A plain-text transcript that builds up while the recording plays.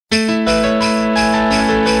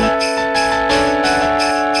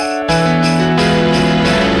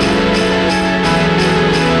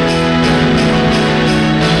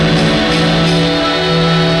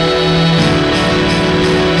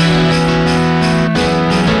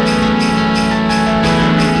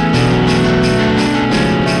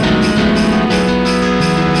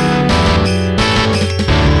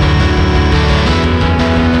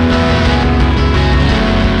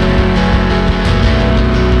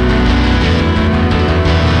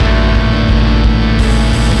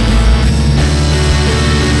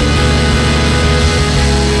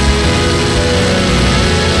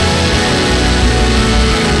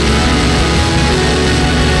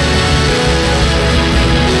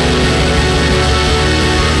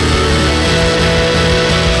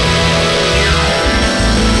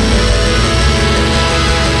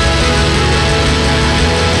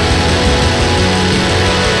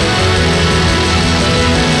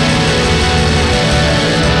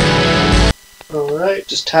Alright,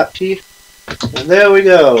 just tap P. And there we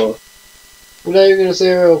go. Well, now you're gonna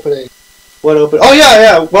say our opening. What open? Oh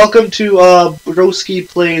yeah. Welcome to Broski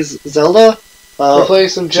Plays Zelda. We're playing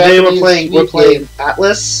some today Japanese we're playing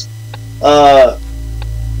Atlas.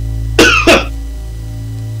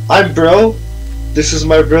 I'm Bro. This is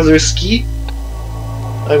my brother Ski.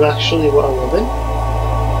 I'm actually a woman.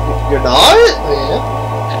 You're not?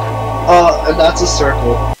 I And that's a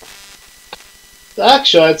circle. am.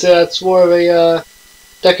 Actually, I'd say that's more of a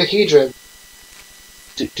decahedron.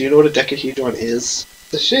 Do you know what a decahedron is?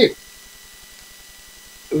 The shape.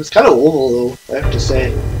 It was kind of oval though, I have to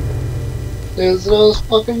say. There's no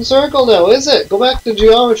fucking circle now, is it? Go back to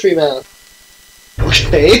geometry, man.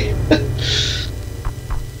 Okay.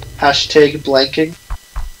 Hashtag blanking.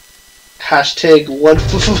 Hashtag 1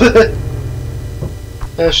 foot.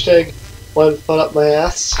 Hashtag 1 foot up my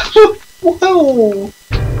ass. Whoa.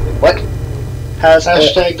 What?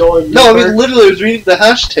 Hashtag going No, I mean deeper. literally I was reading the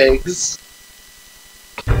hashtags.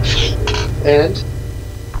 And?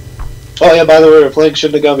 Oh yeah, by the way, we're playing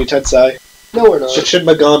Shin Megami Tensei. No, we're not. Shin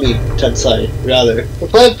Megami Tensei, rather. We're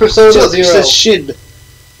playing Persona So, it Zero. says Shin.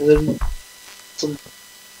 And then some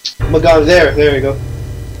Megami. There you go.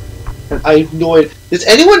 And I have no idea. Does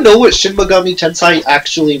anyone know what Shin Megami Tensei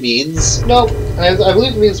actually means? No, I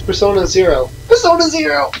believe it means Persona Zero. Persona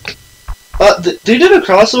Zero! They did a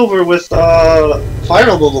crossover with Fire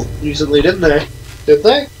Emblem recently, didn't they? Did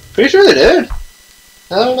they? Pretty sure they did.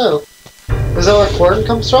 I don't know. Is that where Corden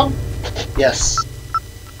comes from? Yes.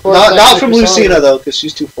 Corden's Not actually from Persona. Lucina though, because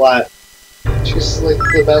she's too flat. She's like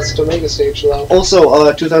the best Omega stage though.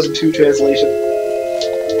 Also, 2002 translation.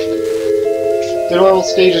 The normal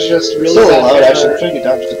stage is just really Still bad. loud, actually. I'm trying to get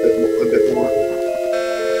down just a bit more.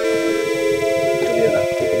 Yeah.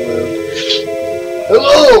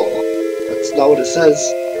 Hello! That's not what it says.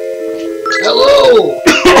 Hello!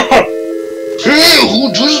 He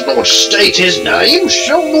who does not state his name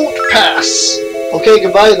shall not pass. Okay,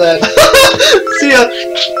 goodbye then. See ya.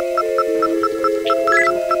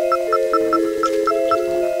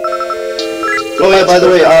 Oh yeah, by the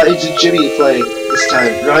way, it's Jimmy playing this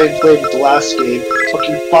time. Ryan played the last game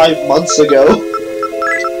fucking 5 months ago.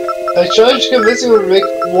 I tried to convince him to make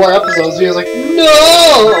more episodes, but he was like,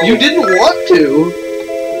 no! You didn't want to.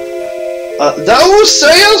 Thou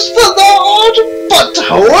sayest the Lord,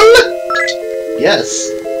 butthole? Yes.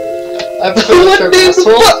 I've What put named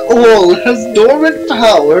asshole. butthole has dormant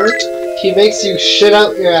power? He makes you shit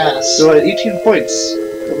out your ass. So at 18 points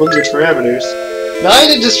among your parameters.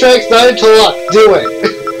 9 into strength, 9 into luck. Do it.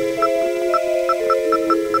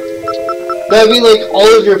 That'd be like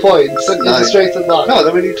all of your points into 9. strength and luck. No,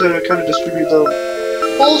 then we need to kind of distribute them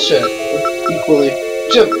Bullshit. equally.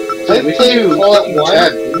 Jim, I've We can played do Fallout fucking 1.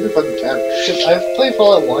 10. We can do fucking 10. Jim, I've played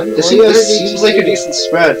Fallout 1. This All you ever need seems to like a do- decent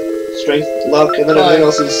spread. Strength, luck, and then Fine. everything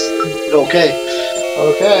else is okay.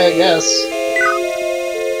 Okay, I guess.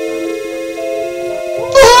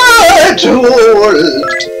 Butthole!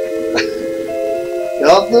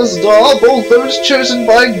 Of this door, both those chosen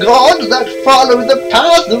by God that follow the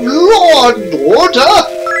path of law and order,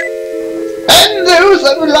 and those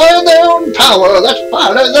that rely on their own power that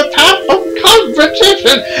follow the path of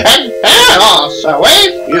competition and also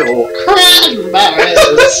a few cranberries.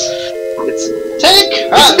 Take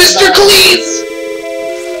It's Mr. Clean!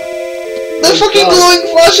 The fucking glowing,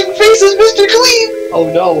 flashing face is Mr. Clean! Oh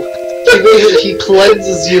no. He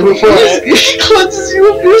cleanses you for it. He cleanses you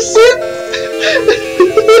of your sins!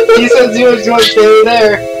 He sends you into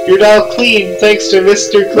there. You're now clean thanks to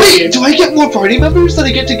Mr. Clean. Wait, do I get more party members that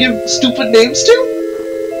I get to give stupid names to?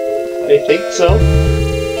 I think so.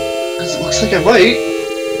 Because it looks like I might.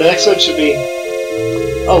 The next one should be...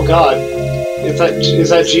 Oh god. Is that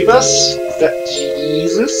Jeebus? Is that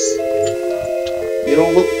Jesus? You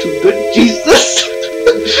don't look too good, Jesus!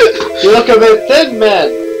 You look a bit thin,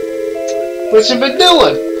 man. What you been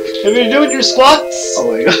doing? Have you been doing your squats?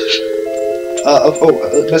 Oh my gosh.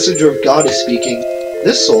 A messenger of God is speaking.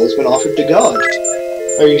 This soul has been offered to God.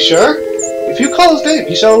 Are you sure? If you call his name,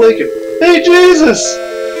 he shall awaken. Hey, Jesus!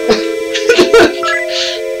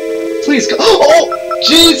 Please go. Oh!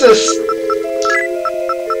 Jesus!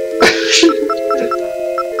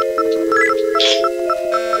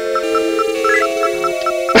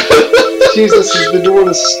 Jesus has been doing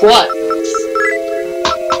a squat.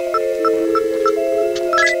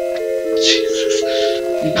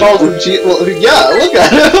 You called him Jesus. Well, I mean, yeah, look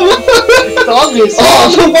at him! It's obvious.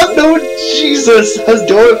 Oh, the one known Jesus has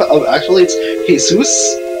door. Oh, actually, it's Jesus.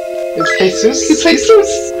 It's Jesus? It's Jesus!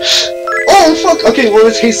 Oh, fuck! Okay, well,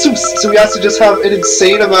 it's Jesus, so he has to just have an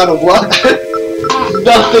insane amount of luck.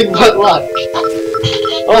 Nothing but luck.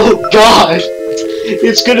 Oh god!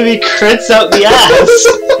 It's gonna be crits out the ass.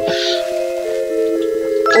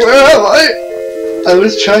 Where am I? I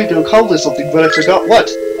was trying to accomplish something, but I forgot what.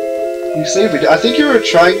 You saved me. I think you were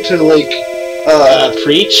trying to, like,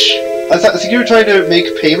 Preach? I think you were trying to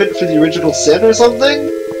make payment for the original sin or something?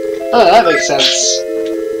 Oh, that makes sense.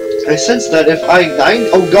 I sense that if I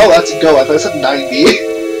Oh, go, that's a go. I thought I said 90.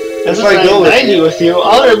 If I go 90 with you,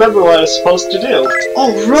 I'll remember what I was supposed to do.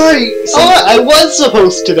 Oh, right! So Oh, I was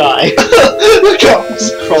supposed to die. the cow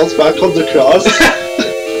just crawls back on the cross.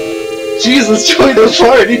 Jesus, join the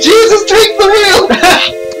party! Jesus, take the wheel!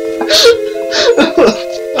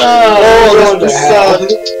 Oh, this is sad.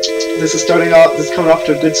 This is starting off. This is coming off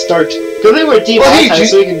to a good start. Good thing we're demonetized hey,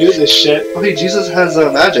 so we can do this shit. Okay, Jesus has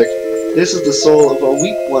magic. This is the soul of a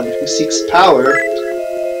weak one who seeks power.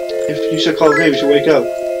 If you should call his name, you should wake up.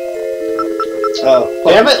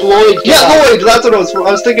 Damn it, Lloyd! Yeah, Lloyd! That's what I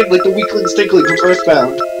was thinking, like the weakling stinkling from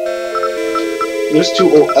Earthbound. There's two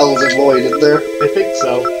L's in Lloyd, isn't there? I think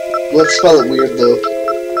so. Let's spell it weird, though.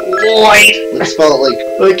 Lloyd! Let's spell it like...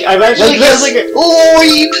 Like, I imagine like he has this. like a...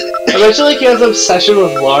 Lloyd! I imagine like he has an obsession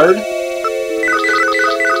with lard.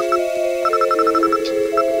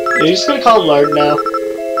 Are you just gonna call him Lard now?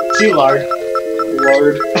 See Lard.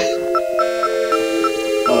 Lard.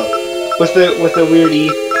 With the weird E.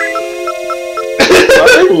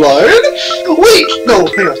 Lard? Wait! No,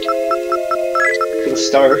 hang on. For the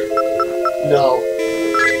star. No.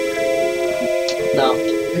 No.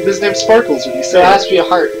 If his name Sparkles, would you say? There has to be a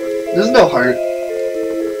heart. There's no heart.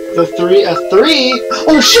 A 3?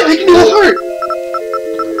 Oh shit, I can do a heart!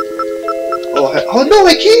 Oh no,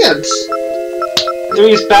 I can't!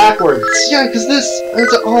 3 is backwards. Yeah, because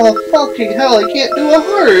oh fucking hell, I can't do a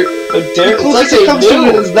heart! Oh, The closest it comes to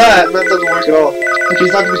it is that, and that doesn't work at all. Like,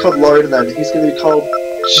 he's not gonna be called Lard then, he's gonna be called...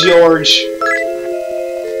 George.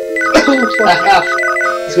 He's gonna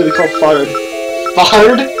be called Fard.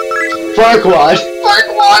 Fard? Farquaad.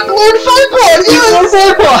 Farquaad! Lord Farquaad! Yes! Lord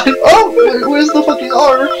Farquaad! Oh, where's the fucking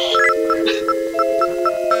R?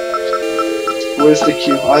 Where's the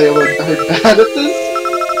Q? I'm bad at this?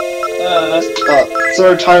 So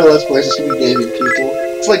our entire Let's Play is just gonna be gaming people.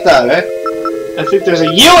 It's like that, eh? I think there's a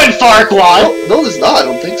U in Farquaad! No, there's not, I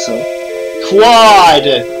don't think so. Quad!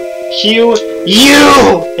 Q,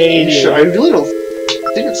 U! Hey, Sure, I really don't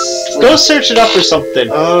think it's... Like, go search it up or something.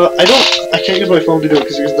 I can't use my phone to do it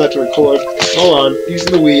because you're using that to record. Hold on.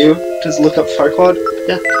 Using the Wii U to just look up Farquaad.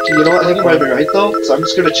 Yeah. You know what, I think you might be right though, so I'm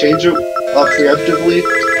just gonna change it preemptively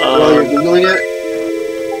while you're googling it.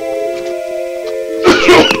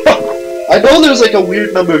 I know there's like a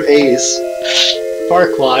weird number of A's.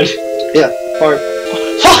 Farquaad. Yeah, Farquaad.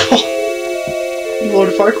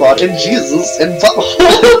 Lord Farquaad, and Jesus, and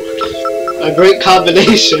A great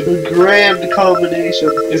combination. A grand combination.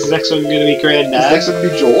 Is the next one gonna be Granddad? Is the next one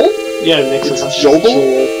gonna be Joel? Yeah, the next It's one's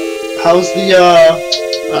Jobel? How's the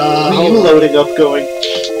Wii U loading up going?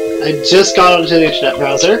 I just got onto the internet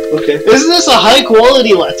browser. Okay. Isn't this a high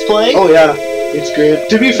quality Let's Play? Oh yeah, it's great.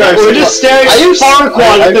 To be fair, we're just staring at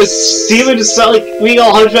Farquaad and this demon just sound like we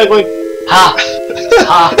all hunchback going, ha,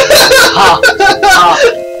 ha, ha, ha,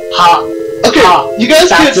 ha. Okay, ha. you guys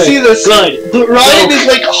can't see this. Good. But Ryan is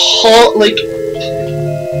like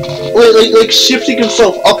shifting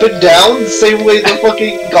himself up and down the same way the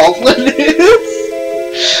fucking goblin is.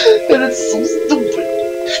 And it's so stupid.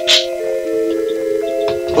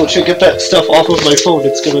 Oh shit, get that stuff off of my phone,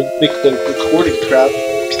 it's gonna make the recording crap.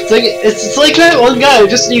 It's like that one guy.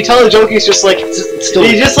 Just you tell a joke, he's just like still,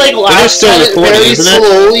 he just like laughs at it very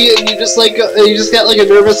slowly, and you just like you just get like a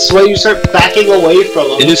nervous sweat. You start backing away from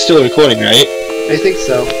him. It is still recording, right? I think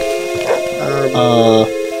so. No,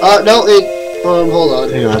 it. Hold on.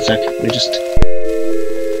 Hang on a sec. We just.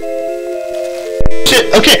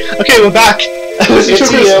 Shit. Okay, we're back. I wasn't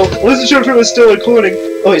sure if it was still recording.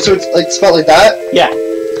 Oh wait, so it's like spelled like that? Yeah.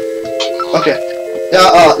 Okay. Yeah,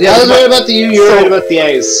 I was right about the U, you were right about the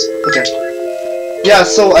A's. Okay. Yeah,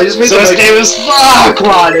 so I just made so the this game is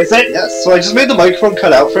Farquaad, is it? Yeah, so I just made the microphone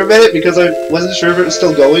cut out for a minute because I wasn't sure if it was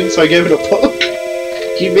still going, so I gave it a poke.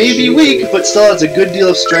 He may be weak, but still has a good deal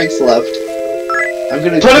of strength left. I'm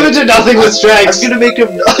gonna put him into nothing with strength. I'm gonna make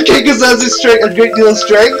him because has his strength a great deal of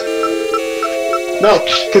strength. No,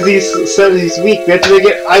 because he said he's weak. We have to make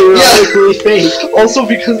it ironically fake. Also,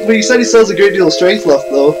 but he said he still has a great deal of strength left,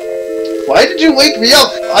 though. Why did you wake me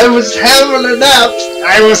up? I was having a nap.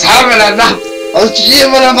 I was dreaming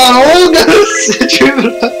about ogres.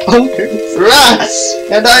 Dreaming about ogres. Rats.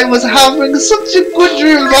 And I was having such a good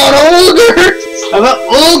dream about ogres. About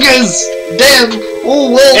ogres. Damn.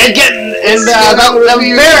 Oh well. And about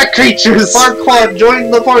the bear creatures. Farquaad,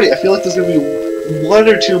 join the party. I feel like there's gonna be 1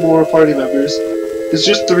 or 2 more party members. Because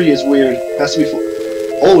just 3 is weird. Has to be 4.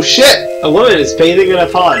 Oh shit! A woman is bathing in a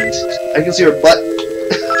pond. I can see her butt.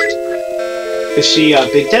 Is she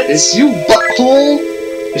Big Tits? Is you butthole?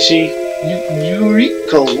 Is she?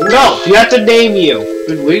 Eureka. No, you have to name you.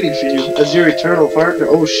 Been waiting for you as your eternal partner.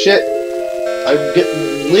 Oh shit! I'm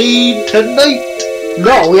getting laid tonight.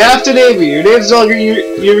 No, we have to name you. Your name's all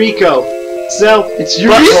Eureka. So It's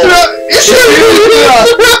Eureka. It's Eureka.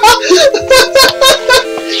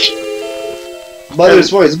 Mother's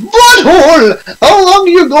voice. Butthole. How long are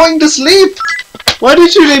you going to sleep? Why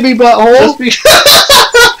did you name me Butthole? Just because.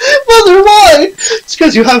 Mother, why? It's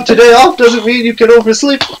because you have today off doesn't mean you can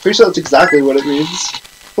oversleep. Pretty sure that's exactly what it means.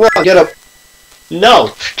 Come on, get up.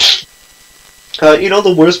 No. You know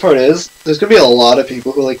the worst part is there's gonna be a lot of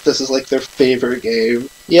people who like this is like their favorite game.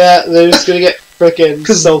 Yeah, they're just gonna get frickin'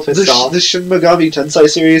 so pissed off. The Shin Megami Tensei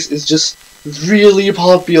series is just really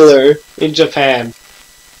popular In Japan.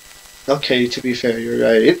 Okay, to be fair, you're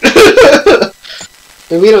right.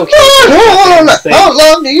 And we don't care. How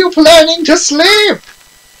long are you planning to sleep?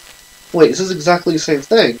 Wait, this is exactly the same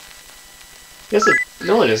thing. Is it?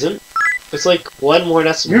 No, it isn't. It's like one more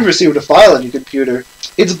decimal. You've received a file on your computer.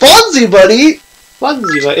 It's Bonzi, buddy!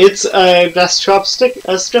 Bonzi, but it's a desktop stripper.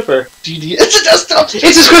 It's a desktop. It's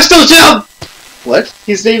his crystal gem! What?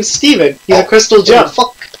 His name's Steven. He's a crystal gem.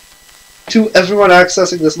 Fuck. To everyone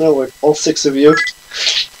accessing this network, all 6 of you.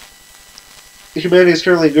 Humanity is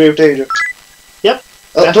currently in grave danger. Yep.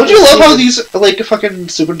 Don't you love how these, like, fucking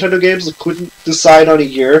Super Nintendo games couldn't decide on a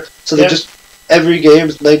year, so they just, every game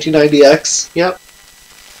is 1990X? Yep.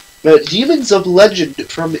 Demons of legend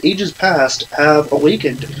from ages past have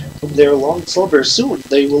awakened from their long slumber. Soon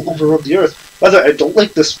they will overrun the earth. By the way, I don't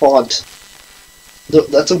like this font.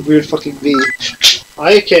 That's a weird fucking V.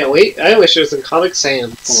 I can't wait. I wish it was in Comic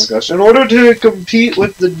Sans. Oh my gosh. In order to compete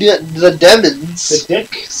with the demons... The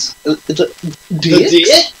dicks. The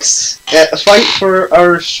dicks? Fight for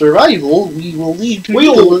our survival, we will need to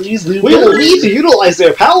utilize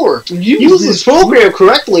their power. Use this program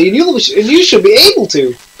correctly, and you should be able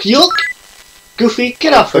to. Yuck. Goofy,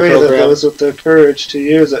 get off the program. That those with the courage to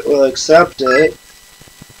use it will accept it.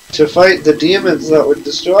 To fight the demons that would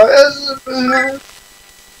destroy us.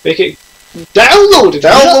 Make it... Download it!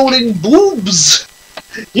 Downloading boobs!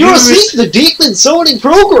 You received the demon zoning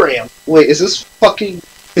program! Wait, is this fucking...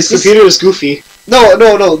 His computer is goofy.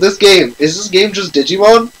 No, this game. Is this game just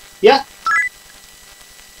Digimon? Yeah.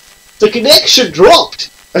 The connection dropped!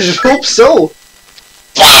 I should hope so.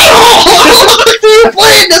 You're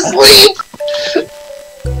playing to sleep!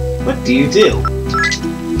 What do you do?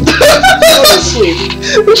 Go to sleep.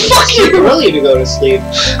 Fuck It's you! too early to go to sleep.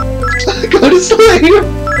 Go to sleep!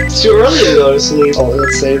 It's too early to go to sleep. Oh,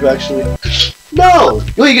 let's save actually. No!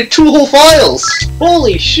 No, you get 2 whole files!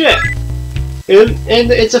 Holy shit!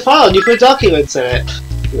 And it's a file and you put documents in it.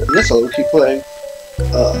 Yes, I'll keep playing.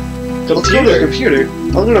 Let's go to the computer.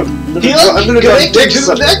 I'm gonna draw dicks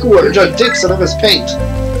on dicks on his paint.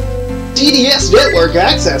 DDS network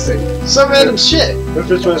accessing. Some random shit. If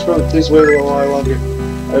this one is broken, please wait a little while longer.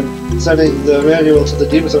 I'm sending the manual to the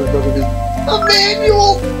demon zoning program. A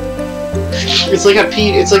manual! It's like a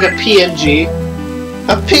PNG.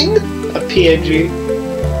 A ping? A PNG.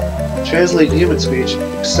 Translate demon speech.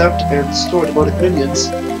 Accept and store demonic minions.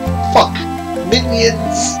 Fuck.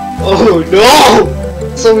 Minions! Oh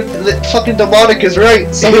no! So the fucking demonic is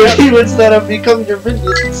right. Some demons that have become your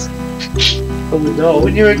minions. Oh no.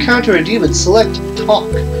 When you encounter a demon, select talk.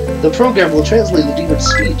 The program will translate the demon's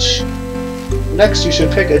speech. Next, you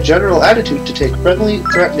should pick a general attitude to take. Friendly,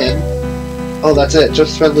 threatening. Oh, that's it.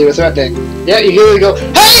 Just friendly or threatening. Yeah, you can go,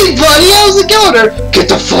 hey buddy, how's it going? Or, get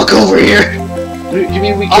the fuck over here! You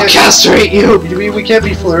mean we can't... I'll castrate you! You mean we can't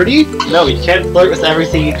be flirty? No, you can't flirt with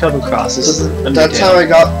everything you come across. That's how I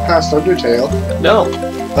got past Undertale. No.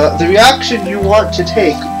 The reaction you want to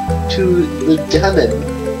take to the demon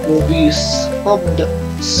will be summed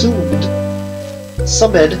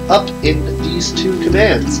up in these 2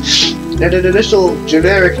 commands. And an initial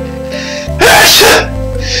generic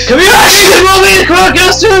Come here! Roll me the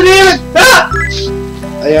crocodile to the demon! Ah!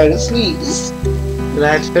 I had a sneeze. And I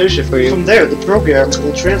had to finish it for you. From there, the program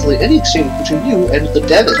will translate any exchange between you and the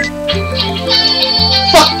demon.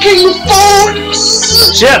 Fucking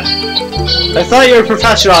phones! Jim! I thought you were a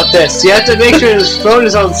professional at this. You have to make sure the phone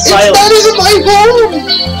is on silent. It's not even my phone!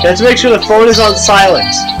 You have to make sure the phone is on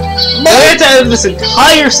silent. I had to edit this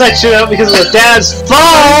entire section out because of the dad's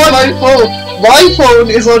phone! My phone! My phone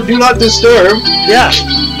is on Do Not Disturb. Yeah.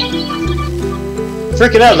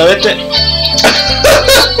 Freaking out, though.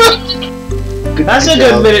 That's a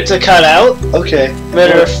good minute to cut out. Okay.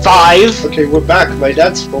 Minute 5. Okay, we're back. My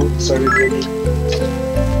dad's phone started ringing.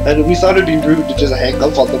 And we thought it'd be rude to just hang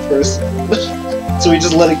up on the person. so we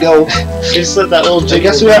just let it go. Just let that little I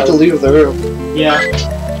jingle guess we have to go. leave the room. Yeah.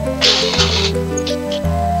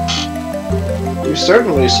 You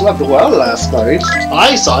certainly slept well last night.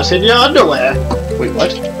 I saw it in your underwear. Wait,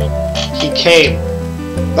 what? He came.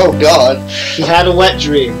 Oh god. He had a wet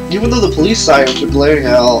dream. Even though the police sirens were blaring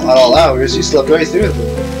at all hours, you slept right through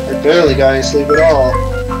them. I barely got any sleep at all.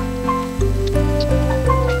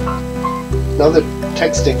 Now they're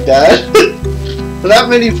texting Dad. For that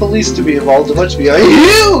many police to be involved, it must be a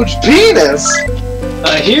huge penis!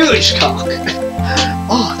 A huge cock.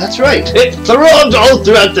 Oh, that's right. It throbs all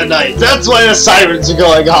throughout the night. That's why the sirens are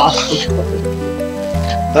going off.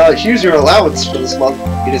 Here's your allowance for this month.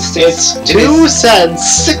 It's 2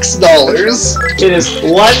 cents. $6. It is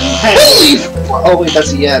 1 penny. Holy oh wait,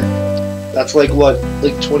 that's a yen. That's like what?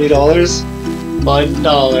 Like $20?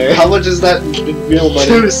 $1. How much is that in real money?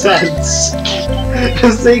 2 cents.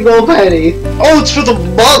 A single penny. Oh, it's for the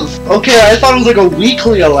month! Okay, I thought it was like a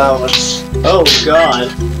weekly allowance. Oh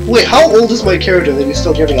god. Wait, how old is my character that he's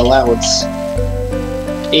still getting allowance?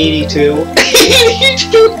 82.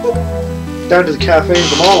 82! Down to the cafe in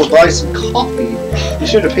the mall and buy some coffee. You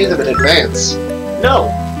should have paid them in advance. No.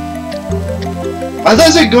 I thought I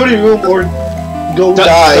said go to your room or go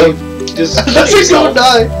die. Just I thought I said go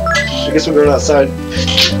die. I guess we're going outside.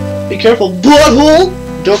 Be careful, butthole!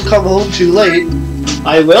 Don't come home too late.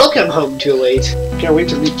 I will come home too late. Can't wait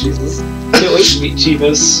to meet Jesus. Can't wait to meet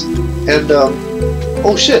Jeebus. And,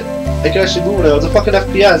 oh shit. I can actually move now. It's a fucking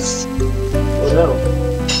FPS. Oh no.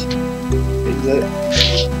 Exit.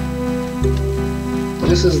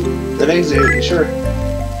 This is an exit, you sure?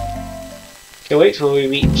 Can't wait till we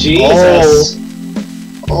meet Jesus.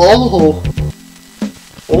 Oh.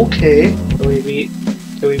 Okay. Can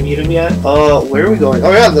we meet him yet? Where are we going?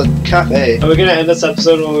 Oh yeah, the cafe. Are we gonna end this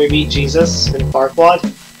episode when we meet Jesus in Farquaad?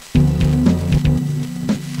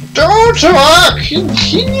 Due to our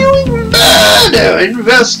continuing murder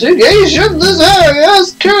investigation, this area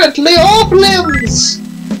is currently off limits.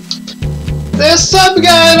 There's some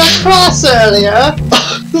guy in a cross earlier.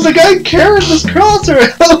 There's a guy carrying this cross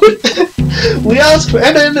around. We asked for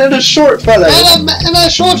and a short fellow. And a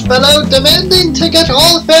short fellow demanding to get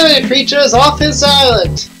all fairy creatures off his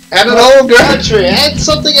island. And an ogre. Country, and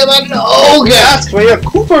something about an We ogre. asked for your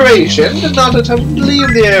cooperation and not attempt to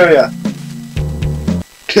leave the area.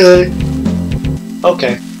 Okay.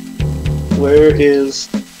 Okay. Where is...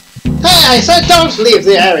 Hey, I said don't leave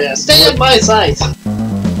the area. Stay in my sight.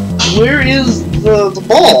 Where is the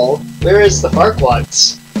ball? Where is the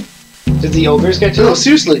Farquads? Did the ogres get to No, them?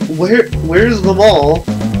 seriously, where's the mall?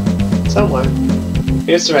 Somewhere.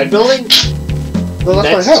 Here's the red building. No,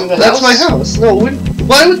 that's Next my to house. the That's house? my house. No,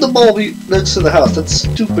 why would the mall be next to the house? That's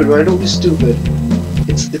stupid, right? Don't be stupid.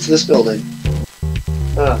 It's this building.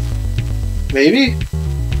 Maybe?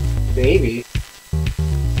 Maybe.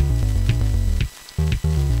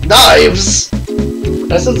 Knives!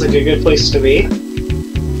 That sounds like a good place to be.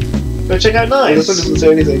 Go check out This one knives. doesn't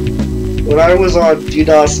say anything. When I was on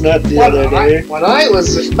DDoS.net the other day... When I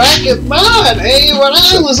was back in my day, when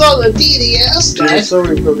I was on the DDS, Dude,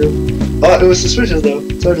 summary program. Oh, it was suspicious though,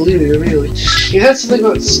 so I deleted it immediately. you had something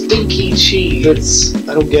about stinky cheese.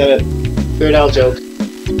 I don't get it. Weird Al joke.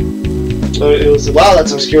 So it was Wow,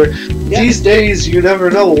 that's obscure. Yeah. These days, you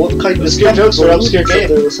never know what kind of Obscure stuff jokes are obscure they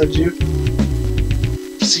will send you.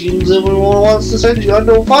 Seems everyone wants to send you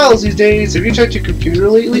unknown files these days. Have you checked your computer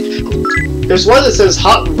lately? There's one that says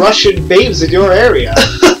hot Russian babes in your area.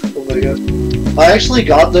 Oh my god. I actually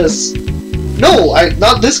got this. No,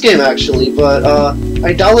 not this game actually, but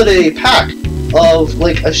I downloaded a pack of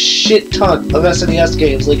like a shit ton of SNES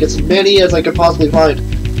games, like as many as I could possibly find.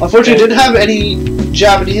 Unfortunately, it didn't have any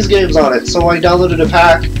Japanese games on it, so I downloaded a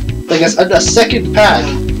pack, like a second pack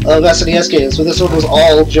of SNES games. So this one was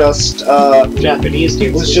all just Japanese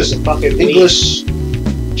games. It was just fucking English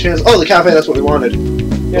Oh, the cafe. That's what we wanted.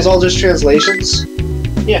 It was all just translations.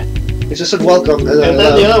 Yeah. It just said welcome. And then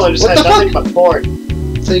the other one just what had the nothing fuck? but porn.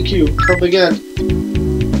 Thank you. Come again.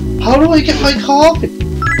 How do I get my coffee?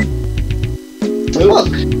 What the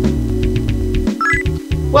fuck?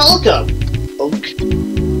 Welcome. Okay.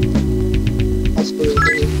 That's what it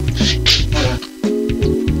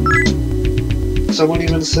is. Someone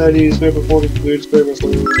even said he's been performing weird experiments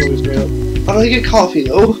lately. How do I get coffee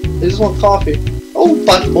though? I just want coffee. Oh,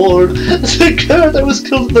 butthole! The girl that was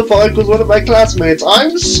killed in the park was one of my classmates.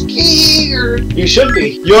 I'm scared. You should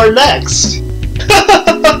be. You're next.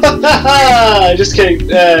 Just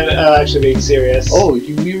kidding. Actually being serious. Oh,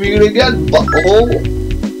 you mean it again, butthole?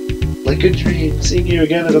 Like a dream, seeing you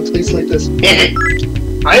again in a place like this.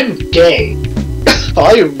 I'm gay.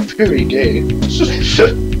 I am very gay.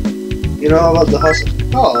 You know about the hustle?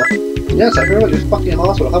 Oh, Yes, I heard about your fucking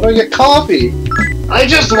hospital. How do I get coffee? I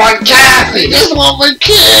just want coffee! I just want my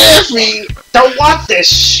coffee! Don't want this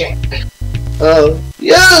shit! Oh,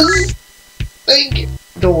 yes! Thank you.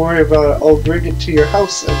 Don't worry about it. I'll bring it to your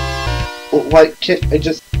house and... Oh, why can't I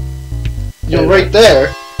just... You're right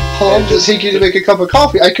there. How long does it take you to make a cup of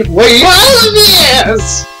coffee? I could wait. 12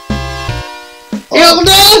 years! You'll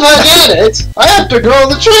never get it! I have to grow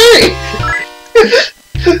the tree!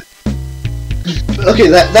 Okay,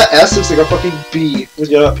 that S looks like a fucking B when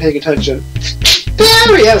you're not paying attention.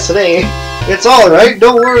 There yes, today. It's alright,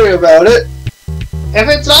 don't worry about it. If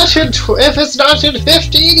it's not in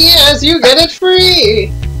 15 years, you get it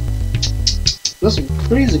free! There's some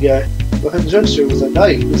crazy guy behind the gesture with a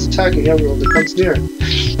knife who's attacking everyone that comes near.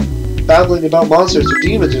 Babbling about monsters or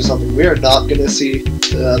demons or something. We are not gonna see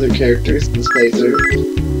the other characters in this playthrough.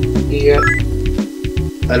 Yeah.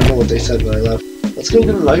 I don't know what they said when I left. Let's go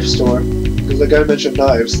get a knife store. Because the guy mentioned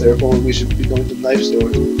knives, therefore we should be going to the knife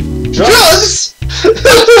store. Drugs?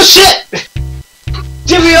 Shit!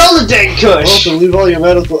 Give me all the dang kush! Also, leave all your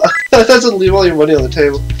medical... That doesn't leave all your money on the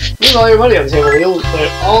table. Leave all your money on the table, we'll put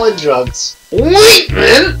it all in drugs. Wait,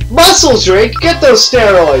 man! Muscle drink, get those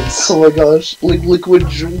steroids! Oh my gosh, like liquid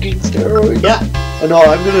drinking steroids? Yeah. I know,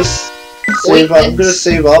 I'm gonna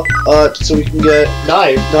save up, so we can get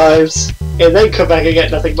knives. And then come back and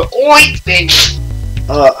get nothing but ointment!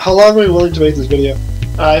 How long are we willing to make this video?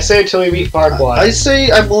 I say until we meet Farquaad. I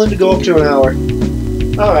say I'm willing to go up to an hour.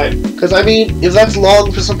 Alright. Because, I mean, if that's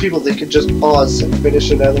long for some people, they can just pause and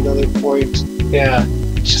finish it at another point. Yeah.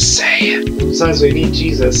 Just say it. Besides, we need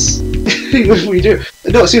Jesus. We do.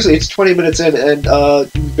 No, seriously, it's 20 minutes in and,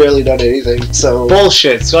 we've barely done anything, so...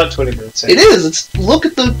 Bullshit, it's not 20 minutes in. It is! Look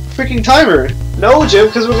at the freaking timer! No, Jim,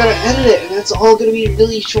 because we're gonna edit it, and it's all gonna be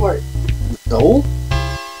really short. No?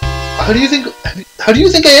 How do you think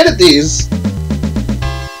I edit these?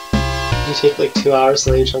 You take like 2 hours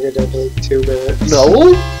and then you chunk it down to like 2 minutes.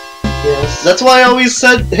 No? Yes. That's why I always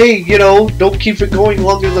said, hey, you know, don't keep it going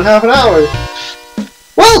longer than half an hour.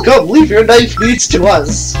 Welcome! Leave your knife needs to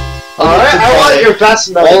us. Alright, I want your best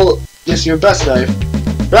knife. Yes, your best knife.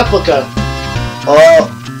 Replica.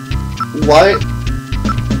 Why?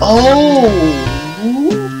 Oh!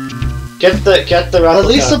 Get the replica. Are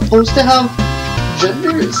they supposed to have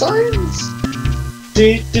gender signs?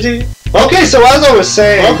 Okay, so as I was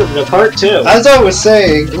saying... Welcome to part 2. As I was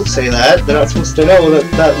saying... Don't say that. They're not supposed to know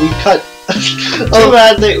that we cut... Too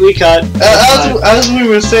bad that we cut. As we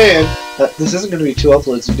were saying... this isn't going to be 2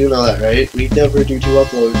 uploads, you do know that, right? We never do 2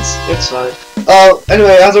 uploads. It's fine.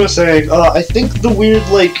 Anyway, as I was saying, I think the weird,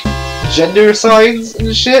 like, gender signs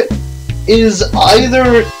and shit is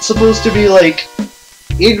either supposed to be, like,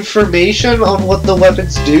 information on what the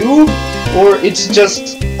weapons do, or it's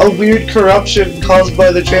just a weird corruption caused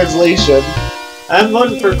by the translation. I'm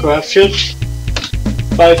voting for corruption,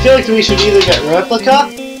 but I feel like we should either get replica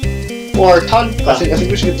or Tonka. I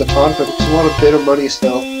think we should get the Tonka because we want a bit of money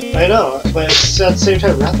still. I know, but at the same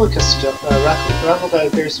time, replica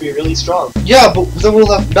appears to be really strong. Yeah, but then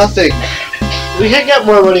we'll have nothing. We can get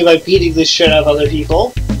more money by beating the shit out of other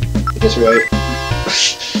people. I guess you're right.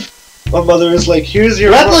 My mother is like, here's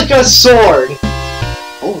your replica sword!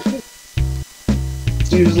 Oh shit.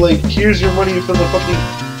 Dude's like, here's your money for the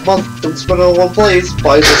fucking month, don't spend it on one place,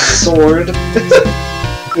 buy the sword.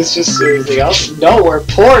 It's just anything else? No, we're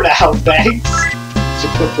poor now, thanks! There's a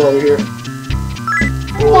clip over here.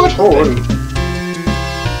 What?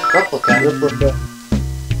 Replica.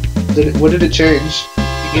 What did it change?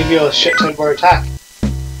 It gave you a shit ton more attack.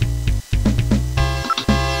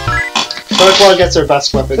 Farquaad gets our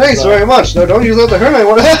best weapons. Thanks very much. No, don't use that to hurt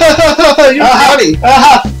anyone. You're funny.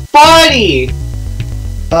 Funny!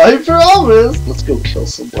 I promise. Let's go kill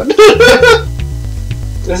someone.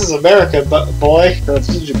 This is America, boy. No, this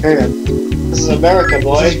is Japan. This is America,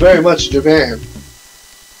 boy. This is very much Japan.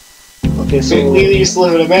 Okay, so... We used to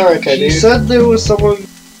live in America, You dude. said there was someone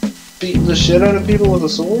beating the shit out of people with a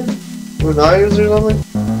sword? Or knives or something?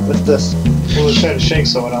 What's this? We were trying to shake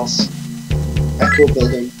someone else. Echo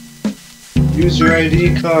building. Use your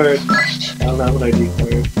ID card. I don't have an ID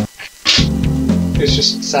card. It's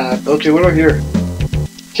just sad. Okay, what do I hear?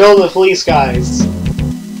 Kill the police guys.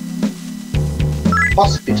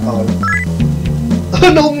 Hospital.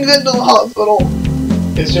 Don't get to the hospital.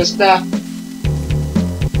 It's just that.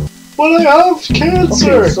 But I have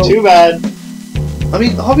cancer. Okay, so- Too bad. I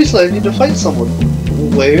mean, obviously I need to fight someone.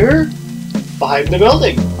 Where? Behind the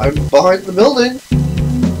building. I'm behind the building.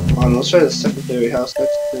 Oh, let's try the secondary house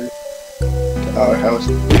next to our house.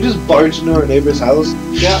 We just barge into our neighbor's house.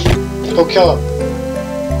 Yeah. Go kill him.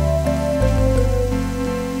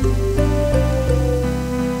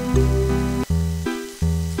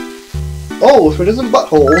 Oh, if it isn't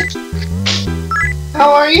butthole.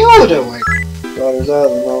 How are you doing? God, is that at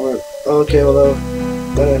the moment? Okay, well,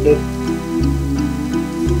 that ended.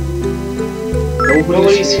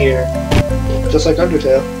 Nobody's here. Just like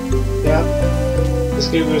Undertale. Yeah. This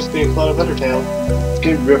game was being clone of Undertale. This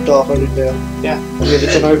game ripped off Undertale. Yeah. I mean,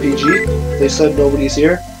 it's an RPG. They said nobody's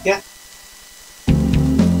here. Yeah.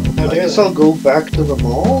 I guess I'll go back to the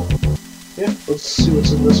mall. Yeah. Let's see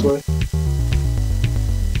what's in this way.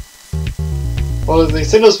 Well, they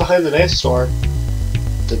said it was behind the knife store.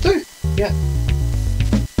 Did they? Yeah.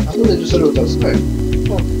 I thought they just said it was outside.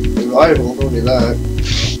 Oh. Reliable, don't need that.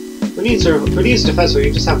 Who needs defense where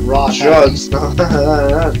you just have raw drugs? No,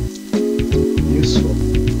 that's useful.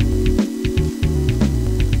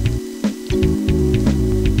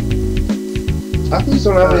 Half of these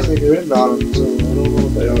don't have anything written on them, so I don't know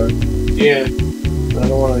what they are. Yeah. I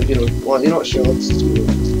don't want to, you know what, sure, let's do it.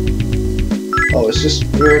 Oh, it's just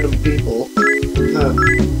random people. Huh. I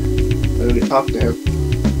already talked to him.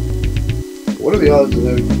 What are the odds of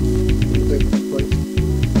them?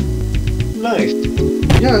 Knife.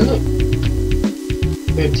 Yeah, I know.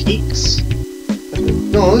 Antiques.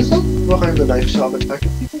 No, it's not behind the knife shop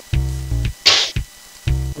attacking people.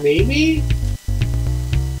 Maybe?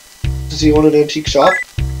 Does he own an antique shop?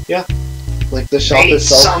 Yeah. Like the shop Need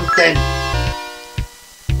itself? something.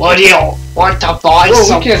 What do you want to buy? Oh,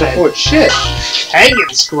 something? we can't afford shit. Hanging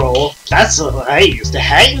scroll. That's what I used to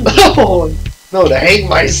hang. Oh, no, to hang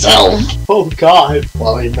myself. Oh God.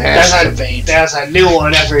 While I masturbate. There's a new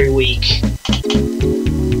one every week.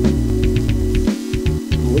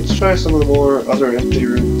 Let's try some of the more other empty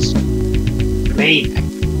rooms. Maybe.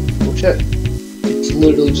 Oh shit. It's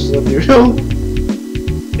literally just an empty room.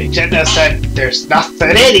 Nintendo said there's nothing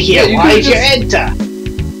in here. Yeah, Why'd you enter?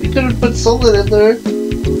 You could have put something in there.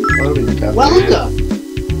 I don't need the cafe. Welcome.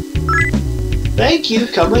 Thank you.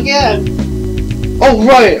 Come again. Oh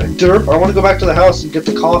right, derp. I want to go back to the house and get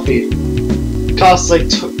the coffee. Costs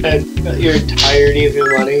like your entirety of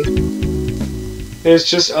your money. It's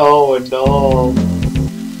just oh no.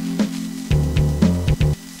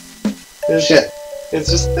 Shit. It's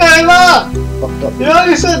just hey ma! Fucked up. You know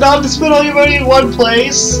you said not to spend all your money in one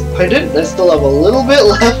place? I didn't. I still have a little bit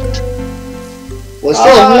left. Well, I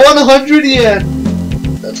still have 100 yen.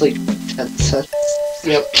 That's like 10 cents.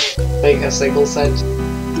 Yep. Like a single cent.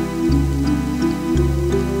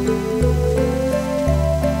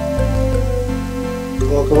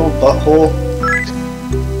 Oh, come on, butthole.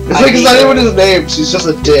 It's like it's not even his name. She's just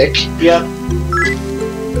a dick. Yep.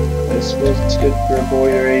 I suppose it's good for a boy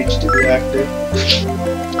your age to be active.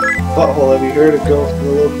 Butthole, have you heard a girl from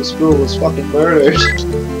the local school was fucking murdered?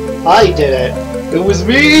 I did it. It was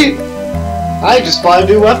me! I just bought a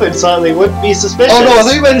new weapon so they wouldn't be suspicious. Oh no, I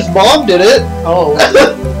think his mom did it! Oh.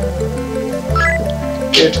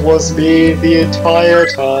 It was me the entire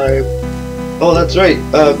time. Oh, that's right.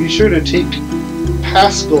 Be sure to take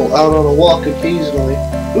Pascal out on a walk occasionally.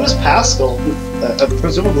 Who's Pascal?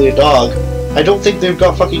 Presumably a dog. I don't think they've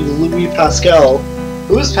got fucking Louis Pascal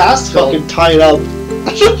Who's Pascal? fucking tied up.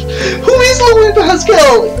 Who is Louis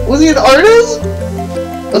Pascal? Was he an artist?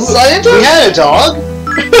 A scientist? We had a dog?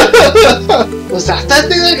 Was that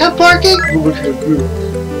thing that kept barking? Move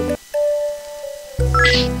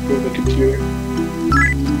the computer.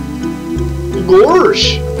 Gorsh!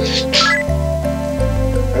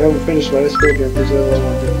 I haven't finished my school game because I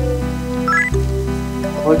want to.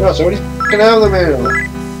 Oh my gosh, I already fucking have the manual. I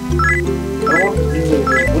don't want to do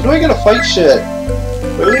it. When do I get to fight shit?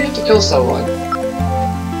 We really need to kill someone. I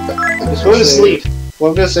just Go to wanna say- sleep. What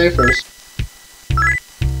I'm gonna say first.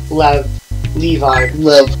 Levi.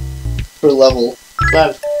 Lev. For level.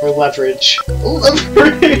 Lev. For leverage.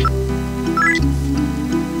 Leverage!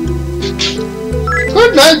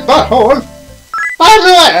 Good night, butthole! By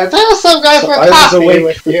the way, tell some guy for I was coffee awake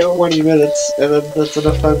with for you. 20 minutes, and then that's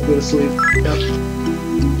enough time to go to sleep.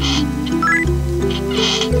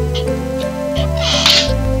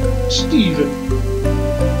 Steven.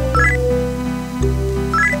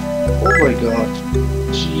 Oh my god.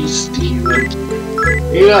 Jeez, Steven.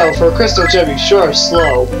 You know, for a crystal gem, you sure are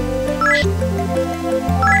slow.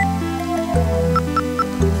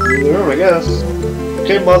 In the room, I guess.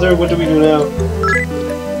 Okay, mother, what do we do now?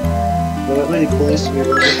 Well, that many police to be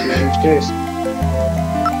able to make a huge case.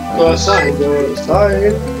 Go outside. Go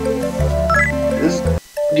outside. This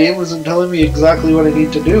game isn't telling me exactly what I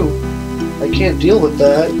need to do. I can't deal with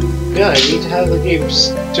that. Yeah, I need to have the game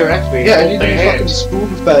just direct me. Yeah, I need to be fucking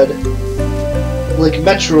spoon-fed. Like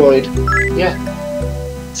Metroid. Yeah.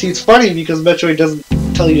 See, it's funny because Metroid doesn't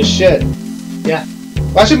tell you shit. Yeah.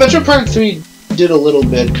 Well, actually, Metroid Prime 3 did a little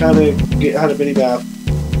bit. Kind of had a mini-map.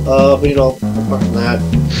 But you know, apart from that.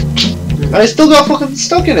 I still got fucking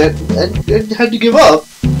stuck in it and had to give up.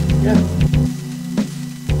 Yeah.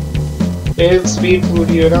 They didn't speed food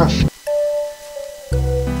you enough.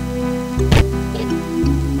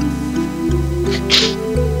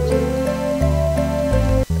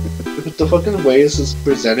 With the fucking way this is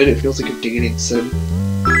presented, it feels like a dating sim.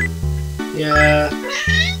 Yeah.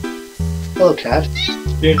 Hello, cat.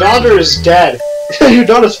 Your daughter is dead. Your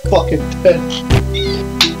daughter's fucking dead.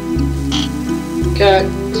 Cat,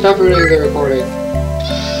 stop ruining the recording.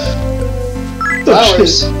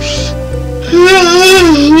 Flowers.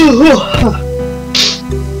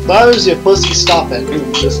 Flowers, you pussy, stop it.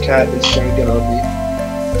 This cat is trying to get on me.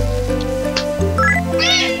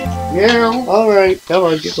 Yeah, alright, come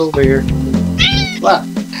on, get over here. What?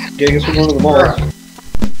 Getting us from one of the mall.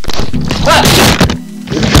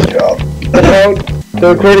 Good job. The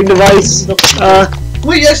recording device.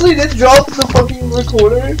 Wait, you actually did drop the fucking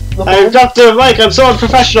recorder? I dropped the mic, I'm so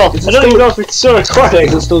unprofessional. I don't even know if it's still recording.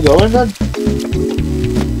 Is it still going then?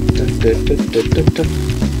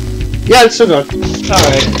 Yeah, it's still going.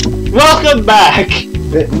 Alright. Welcome back!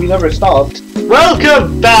 We never stopped.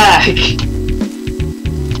 Welcome back!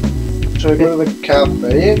 Should I go to the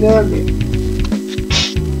cafe again?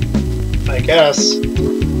 I guess.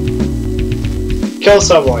 Kill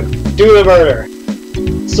someone. Do the murder.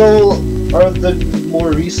 So, are the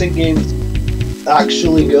more recent games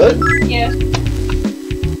actually good? Yeah.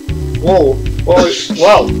 Whoa.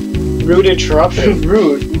 Whoa. Rude interruption.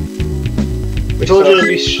 Rude. We told you to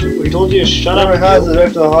be. We told you to shut up. Never has it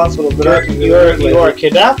right to the hospital, but after You are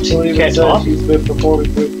kidnapped. so You even can't said talk. she's been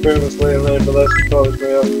performing with experiments lately, but that's college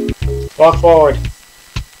way Walk forward.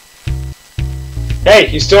 Hey,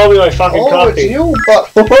 you stole me my fucking Oh, coffee. it's you,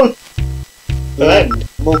 butthole! Then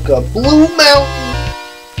Mocha Blue Mountain!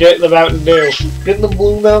 get the Mountain Dew. Get the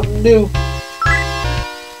Blue Mountain Dew!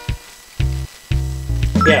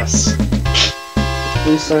 Yes.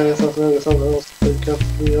 Please sign us up for something else that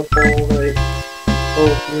kept me up all night. Oh,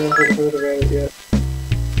 you haven't heard about it yet.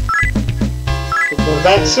 Come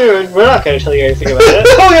back soon. We're not going to tell you anything about it.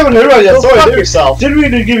 Oh, you haven't heard about it yet, Go sorry fuck dude. yourself. Didn't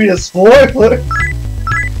mean to give you a spoiler!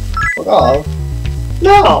 Fuck off.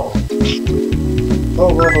 No.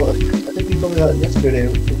 Oh, well, I think you told me that yesterday.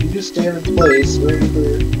 If you just stand in place, waiting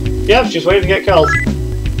for... Yep, she's waiting to get killed.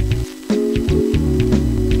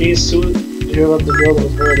 He's soon. Did you hear about the girl that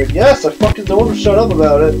was murdered? Yes, I fucking don't want to shut up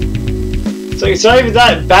about it. So it's not even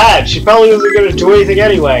that bad. She probably wasn't going to do anything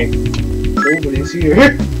anyway. Nobody's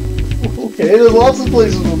here. Okay, there's lots of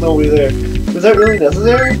places with nobody there. Is that really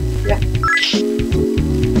necessary? Yeah.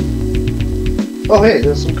 Oh hey,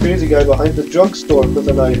 there's some crazy guy behind the drugstore with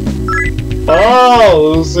a knife.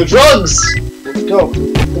 Oh, it was the drugs. Let's go.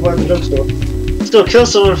 Go behind the drugstore. Let's go kill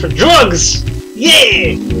someone for drugs.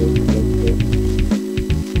 Yeah.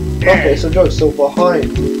 Okay, so drugs. So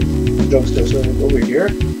behind the drugstore. So over here.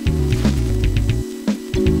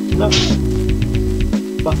 No.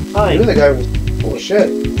 I Behind. knew the guy was full of shit.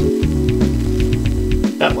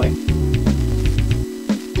 That way.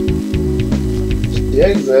 Just the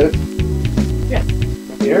exit. Yeah.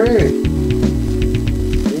 Here.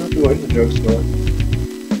 You have to go in the drugstore.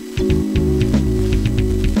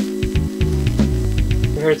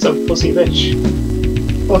 I heard some pussy bitch.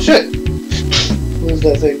 Oh shit! What is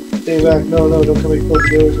that thing? Stay back. No, no, don't come any close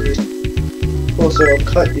doors to me. Closer, I'll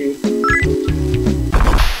cut you.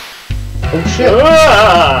 Oh shit!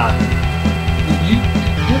 Ah!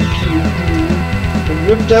 And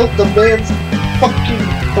ripped out the man's fucking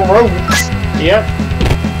throat. Yep.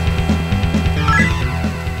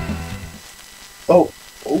 Oh,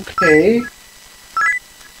 okay.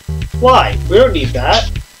 Why? We don't need that.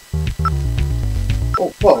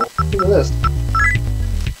 Oh, whoa, look at this.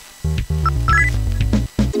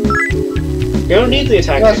 We don't need the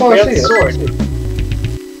attack. Yeah, that's We all I have see. the sword.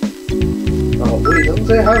 Oh, wait, it doesn't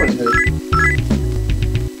say how anything.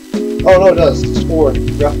 Oh, no, it does. Sword,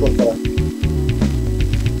 replica.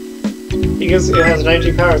 Because it has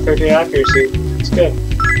 19 power, 13 accuracy. It's good.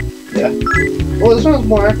 Yeah. Well, this one has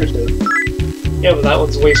more accuracy. Yeah, but that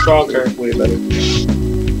one's way stronger. Way better.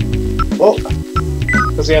 Well,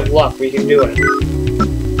 Because we have luck, we can do it.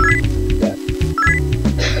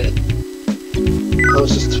 I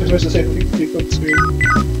was just saying, quick screen.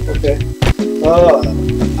 Okay.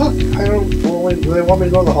 Fuck, I don't, well, do they want me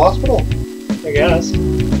to go to the hospital? I guess.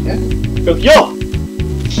 Yeah. Go, yo!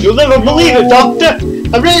 You'll never believe it, Doctor!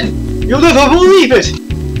 I'm in! You'll never believe it!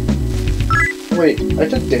 Wait, I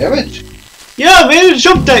took damage? Yeah, man, it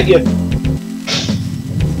jumped at you!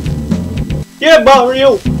 Yeah,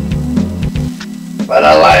 Mario! For the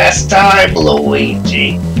last time,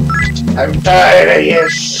 Luigi. I'm tired of your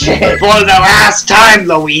shit. For the last time,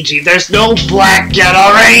 Luigi, there's no black yet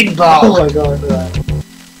or rainbow. Oh my god,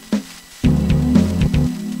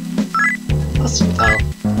 Hospital.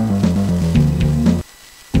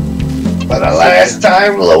 For the last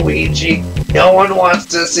time, Luigi, no one wants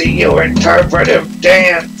to see your interpretive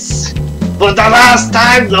dance. For the last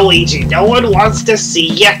time, Luigi, no one wants to see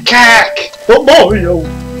you cack. But Mario,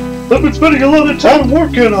 I've been spending a lot of time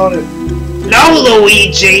working on it. No,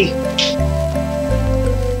 Luigi.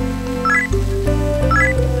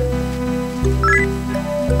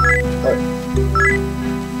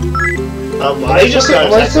 I just got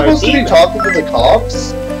Am I supposed to be talking to the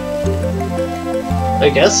cops? I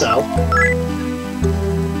guess so.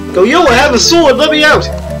 Go, yo, I have a sword, let me out!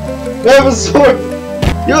 I have a sword!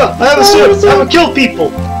 Yeah, I have a sword, I will kill people!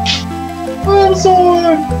 I have a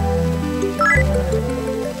sword!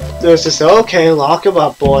 There's just, okay, lock him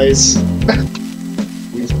up, boys.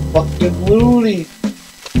 He's fucking loony!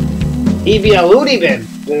 He be a loony bin!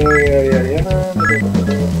 Yeah.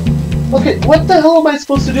 Okay, what the hell am I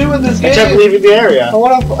supposed to do in this game? I kept leaving the area. I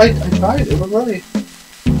tried, it wouldn't let me.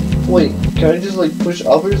 Wait, can I just like push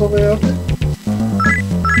up or something after?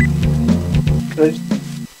 Can I just...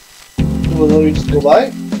 Will it let me just go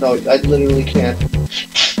by? No, I literally can't.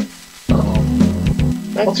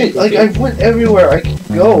 Okay, like I went everywhere I can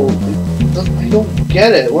go. I don't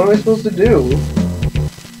get it. What am I supposed to do?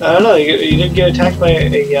 I don't know, you didn't get attacked by a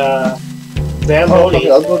Zamboni. Okay,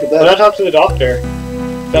 I'll go to Why bed. not talk to the doctor?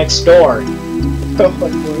 Next door. Oh my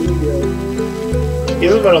god.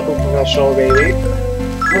 He's a medical professional, baby.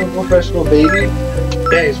 I'm a professional baby.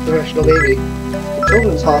 Yeah, he's a professional baby.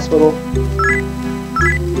 Children's hospital.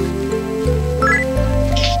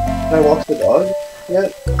 Can I walk the dog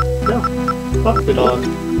yet? No. Fuck the dog.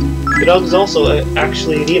 The dog is also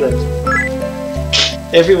actually a demon.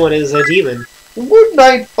 Everyone is a demon. Good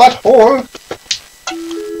night, butthole!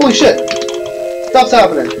 Holy shit! Stuff's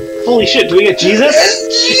happening. Holy shit, do we get Jesus?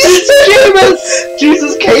 It's Jesus!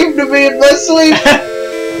 Jesus came to me in my sleep!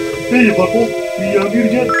 Hey, butthole. You need to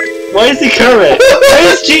get... Why is he Kermit? Why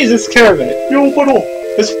is Jesus Kermit? Yo, butthole!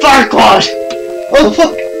 It's Farquaad! Oh,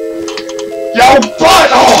 fuck! Yo,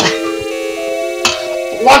 butthole!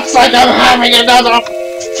 Looks like I'm having another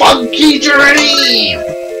funky dream!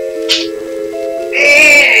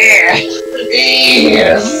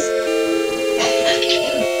 Yes!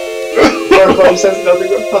 Farquaad says nothing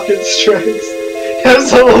but fucking strength.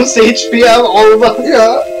 Has the most HP out of all of us.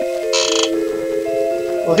 Yeah.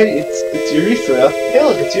 Well, hey, it's Urethra. Hey,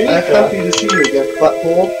 look, it's I'm Urethra. happy to see you again,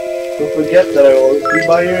 butthole. Don't forget that I will always be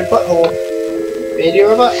by your butthole. In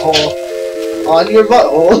your butthole. On your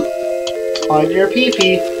butthole. On your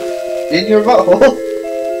pee-pee. In your butthole.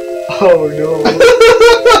 Oh no.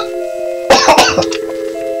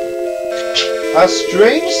 A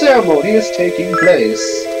strange ceremony is taking place.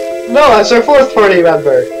 No, that's our fourth party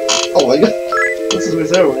member. Oh my god. This is my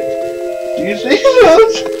ceremony. Do you see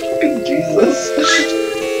that? Fucking Jesus.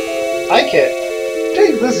 I can't.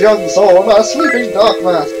 Take this young soul of a sleeping dark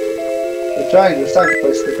mask. They're trying to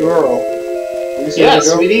sacrifice the girl. Have you seen Yes,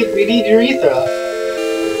 the girl? we need Urethra. I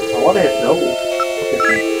want to hit no.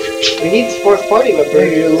 Okay. We need the fourth party member.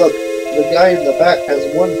 Hey, look. The guy in the back has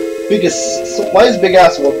one biggest... So why is big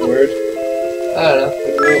ass one word? I don't know.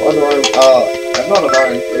 I'm not an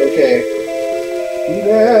iron, but okay. Who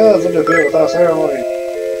dares interfere with our ceremony?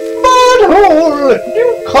 Butthole! You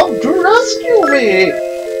come to rescue me!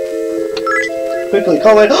 Quickly,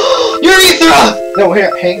 call it... Urethra! No,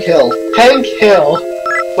 here, Hank Hill. Hank Hill.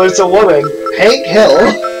 But it's a woman. Hank Hill?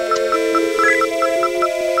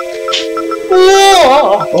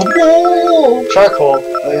 Oh, Charcoal.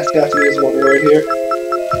 I just got to use one word here.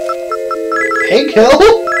 Hank Hill?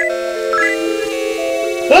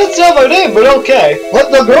 That's not my name, but okay.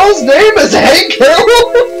 What, the girl's name is Hank Hill?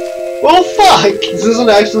 Well, fuck. This isn't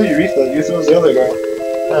actually Urethra. Urethra was the other girl.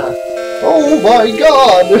 Huh. Oh my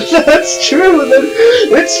god, if that's true, then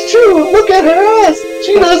it's true. Look at her ass.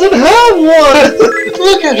 She doesn't have one.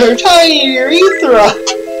 Look at her tiny urethra.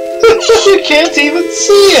 You can't even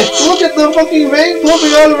see it. Look at the fucking vein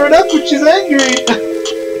popping out of her neck when she's angry.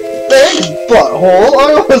 Thanks, butthole.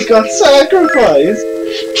 I almost got sacrificed.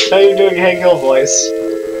 Now you're doing Hank Hill voice.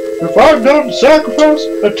 If I'd done sacrifice,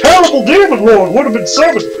 a terrible demon lord would have been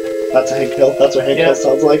summoned. That's a Hank Hill. That's what Hank Hill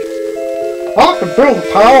sounds like. I can feel the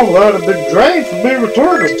power that had been drained from me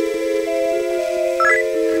returning.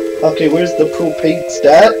 Okay, where's the propane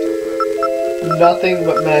stat? Nothing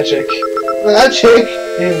but magic. Magic!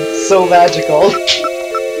 It's so magical.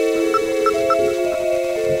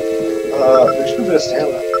 There's no bit of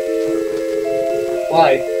stamina.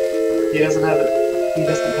 Why? He doesn't have it. He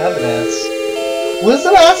doesn't have an ass. What does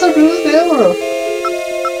that also do with stamina?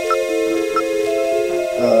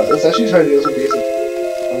 Let's actually try to do some decent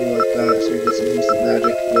something like that, so we get some decent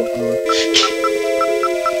magic going on.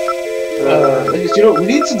 You know, we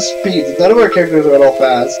need some speed. None of our characters are at all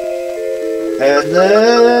fast. And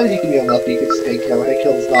then he can be unlucky because Hank Hill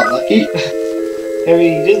is not lucky. I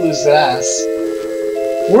mean, he did lose his ass.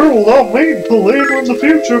 We will not meet until later in the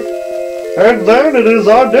future. And then it is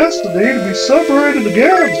our destiny to be separated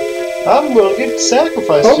again. I'm gonna get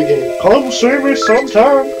sacrificed again. Come see me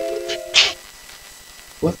sometime.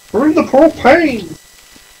 Bring the propane.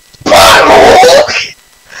 Butthole!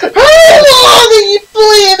 How long are you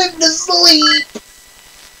planning to sleep?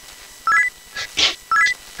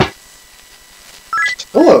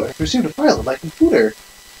 Oh, I received a file on my computer.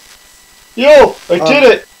 Yo, I did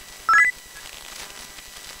it!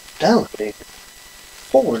 Downloading.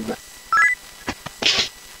 Porn.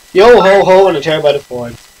 Yo ho ho and a terabyte of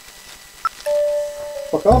porn.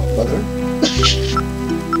 Fuck off, mother.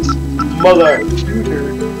 Mother. Computer.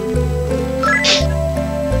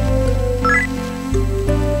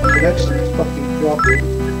 Connection is fucking dropping.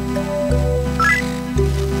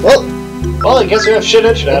 Well, I guess we have shit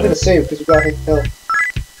I'm internet. gonna save because we got Hank Hill.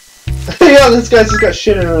 Yeah, this guy's just got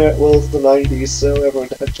shit internet. Well, it's the 90s, so everyone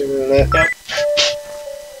had shit internet. Yep.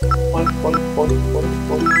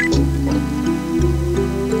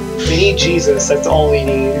 We need Jesus, that's all we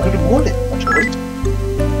need. Good morning, butthole.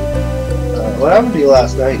 What happened to you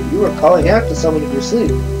last night? You were calling out to someone in your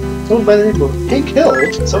sleep. Someone by the name of Hank Hill.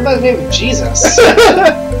 Someone by the name of Jesus. I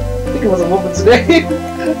think it was a woman's name.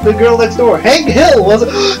 The girl next door. Hank Hill was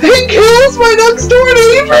Hank Hill's my next door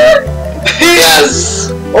neighbor! Yes!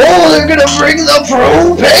 Oh, they're gonna bring the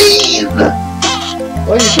propane!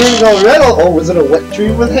 Well, you're turning all red. Oh, was it a wet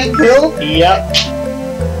dream with Hank Hill? Yep.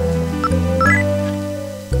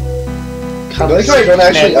 I like how I don't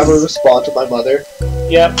actually ever respond to my mother.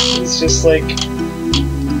 Yep, he's just like...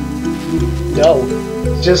 No.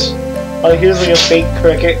 Just... Oh, here's like a fake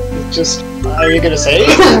cricket. Just... Are you gonna say?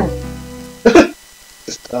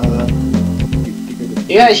 Just,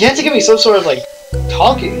 Yeah, you have to give me some sort of like...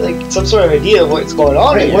 talking, like some sort of idea of what's going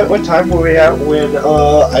on Wait, here. what time were we at when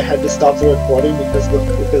I had to stop the recording because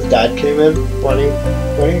Dad came in? 20.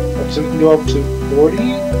 20? So we can go up to 40?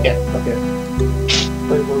 Yeah. Okay.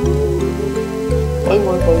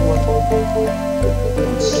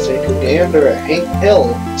 Let's take a gander at Hank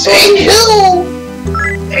Hill. Hank Hill!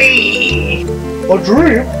 Hey! A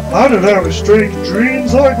dream? I didn't have any strange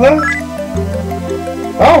dreams like that.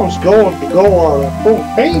 I was going to go on a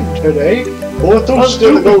propane today. With those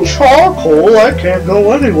stupid charcoal, I can't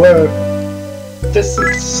go anywhere. This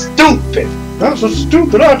is stupid! That's so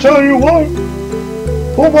stupid, I tell you what.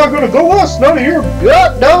 Who am I gonna go ask? None of your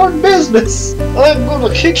goddamn business. I'm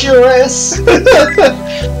gonna kick your ass!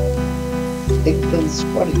 Hank Hill's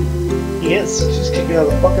funny. He is. She's kicking out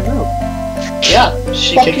of the fucking room. Yeah,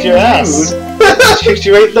 she Fucking kicked your ass. rude. She kicked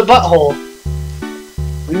you right in the butthole.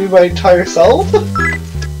 You mean my entire self?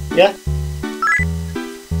 Yeah.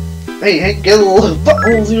 Hey, Hank, get a little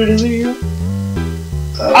buttholes here to see you.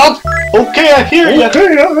 Okay, I hear you.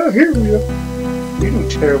 Okay, I hear you. You do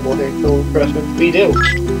terrible Hank Hill impression. We do.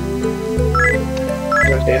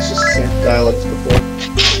 Okay, it's just the same dialect as before.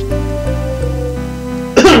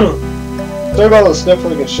 Sorry about the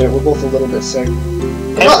sniffling and shit. We're both a little bit sick.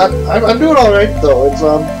 I'm doing all right though. It's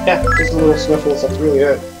yeah, just a little sniffles. That's really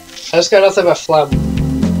it. I just got nothing but phlegm.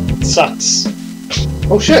 It sucks.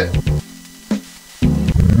 Oh shit!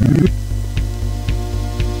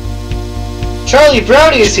 Charlie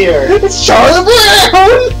Brownie is here. It's Charlie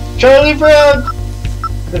Brown. Charlie Brown.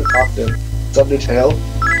 I didn't talk to him. It's Undertale.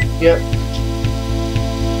 Yep.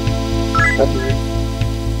 Peppery.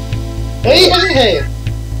 Hey, hey, hey.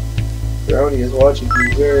 Brownie is watching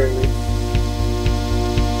you very.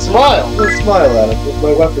 Smile. I'm gonna smile at him with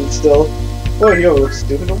my weapon still. Boy, you look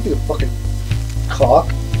stupid. Don't be a fucking cock.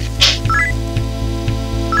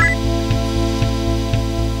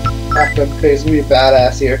 Act on face. Be a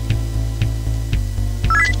badass here.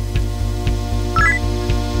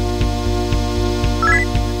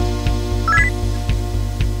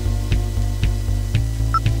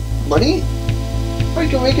 Money? I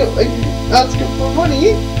can make it. I can ask him for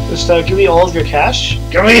money. Just give me all of your cash.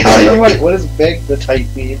 Give me all your money. What does beg the type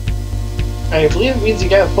mean? I believe it means you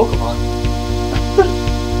get a Pokemon.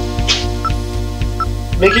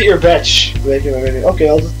 Make it your bitch. Okay,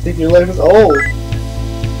 I'll just take your life as. Oh!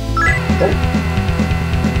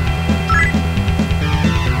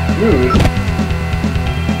 Rude.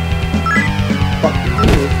 Fucking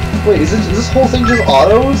rude. Wait, is this whole thing just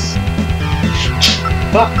autos?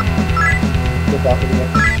 Fuck. Go back again.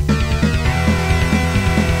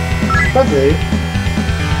 Okay.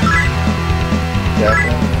 Jack.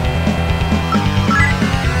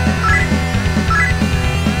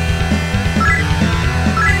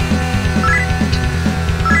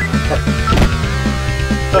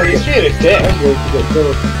 Oh, he's being a dick. I'm going to get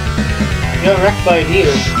killed. You got wrecked by a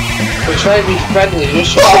needle. We're trying to be friendly. You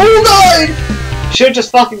should have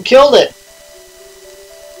just fucking killed it.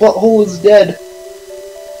 Butthole is dead.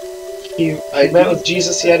 He met with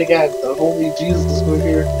Jesus yet again. Only Jesus is going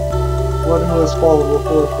here. One who has fallen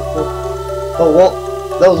before. Oh well,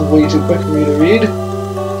 that was way too quick for me to read.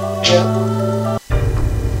 Yeah.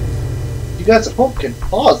 You guys at home can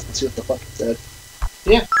pause and see what the fuck it said.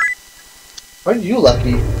 Yeah. Aren't you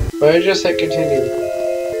lucky? But I just hit continue.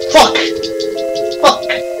 Fuck! Fuck!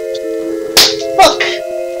 Fuck!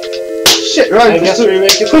 Shit, right. I guess we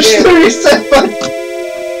make it push the the game. reset button.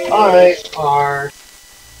 Alright, R.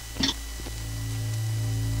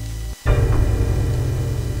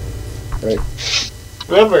 Right.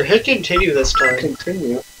 Remember, hit continue this time.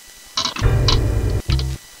 Continue.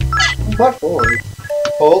 What for?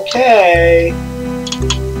 Okay.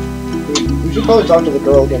 We should probably talk to the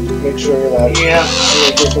girl again to make sure that Yeah.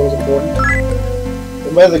 this was important.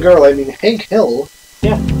 And by the girl, I mean Hank Hill.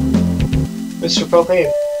 Yeah. Mr.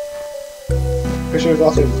 Propane. Pretty sure his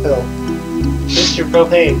last name is Hill. Mr.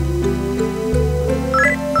 Propane.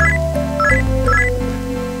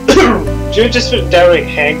 Should have just put down like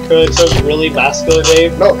Hank code so it's really masculine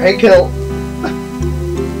name? No, Hank Hill.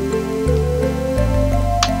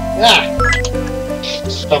 Ah!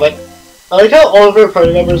 Stop it. I like how all of our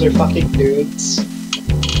party members are fucking dudes.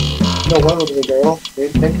 No, one was a girl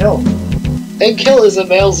named Hank Hill. Hank Hill is a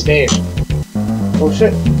male's name. Oh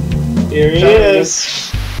shit. Here he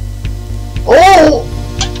is. Oh!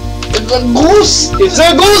 It's a goose! It's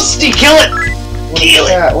a ghosty! Kill it! Kill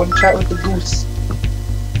it! One chat with the goose.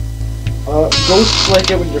 Ghosts like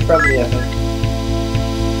it when you're friendly, I think.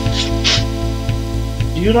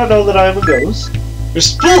 Do you not know that I am a ghost? You're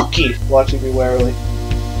spooky! Watching me warily.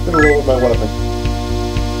 I'm gonna lower my weapon.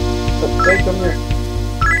 So, take come here.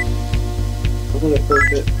 I'm gonna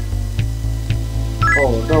approach it.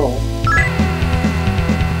 Oh no.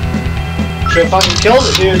 Should've fucking killed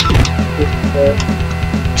it, dude.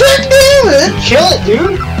 Kill it,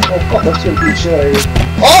 dude! Oh fuck, that's gonna beat shit out of you.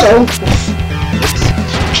 Auto!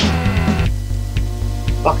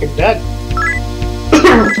 Fucking dead.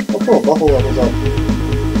 I'll pull a buffalo levels up.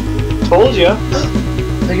 Told ya.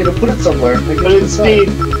 I gotta put it somewhere. I Put it in speed.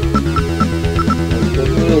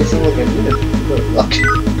 Luck.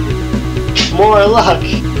 More luck.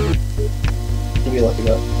 To be lucky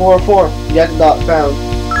about. 4-4. Yet not found.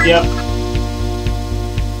 Yep.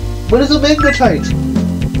 What is a magnetite?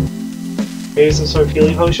 Maybe some sort of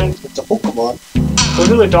healing potion? It's a Pokemon. Go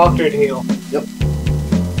to the doctor and heal. Yep.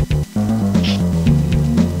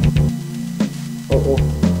 Uh-oh.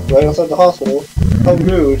 Right outside the hospital. How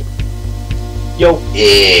rude. Yo.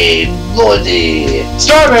 Hey, buddy!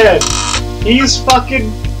 Starman! He's a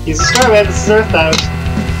Starman, this is Earthbound.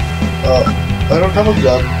 I don't have a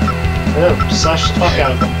gun. I know, just slash the fuck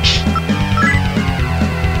out of him.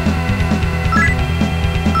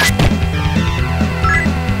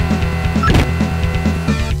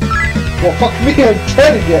 Well, fuck me, I'm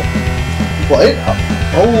trying to get... What?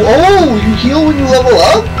 Oh, you heal when you level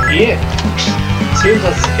up? Yeah. Seems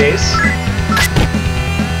that's the case.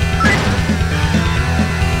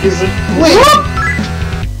 Is it... Wait!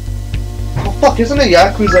 Oh fuck, isn't a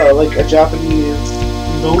Yakuza like a Japanese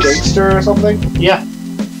Ghost? gangster or something? Yeah.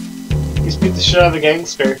 He's beat the shit out of a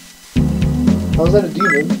gangster. How's that a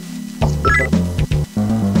demon?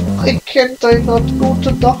 Why can't I not go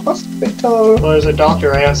to the hospital? Well, there's a doctor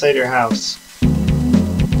right outside your house.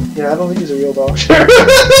 Yeah, I don't think he's a real doctor.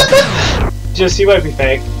 Just, he might be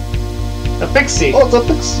fake. A pixie! Oh, it's a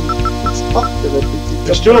pixie. It's fucked in a pixie.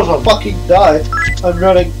 There's two of them. Fucking die. I'm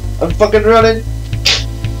running. I'm fucking running.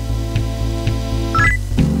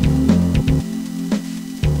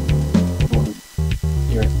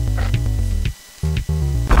 Here.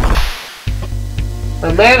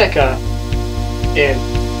 A Manica! In.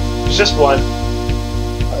 There's just one.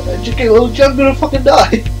 I'm gonna fucking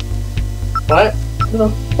die. What? I'm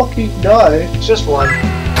gonna fucking die. It's just one.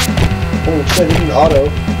 Oh shit, I need auto.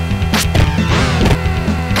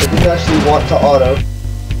 I didn't actually want to auto.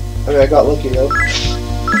 I mean, I got lucky though.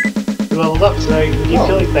 You leveled up, so now you can keep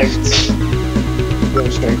killing things. Go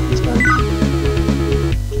strength this time.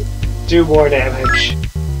 Do more damage.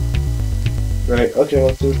 Right, okay,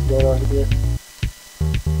 let's see what's going on here.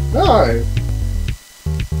 No!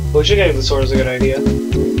 Pushing out the sword is a good idea.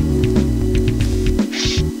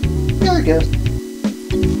 Yeah, I guess.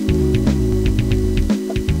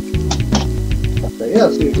 Okay, yeah,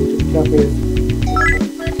 let's see.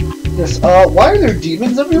 this. Why are there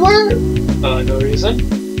demons everywhere? No reason.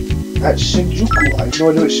 At Shinjuku. I have no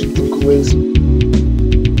idea what Shinjuku is.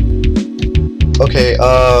 Okay,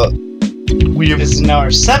 This is now our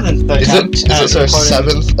 7th attempt. Is this our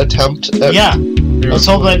 7th attempt? Yeah. Let's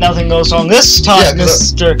hope that nothing goes wrong this time,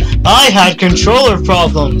 Mister. I had controller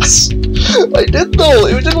problems. I did though.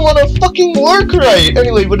 It didn't want to fucking work right.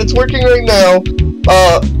 Anyway, but it's working right now.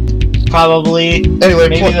 Probably. Anyway,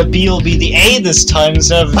 maybe the B will be the A this time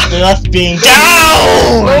instead of the F being down.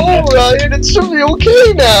 Oh, Ryan, it should be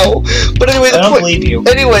okay now. But anyway, I don't believe you.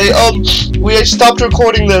 Anyway, we stopped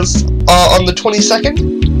recording this on the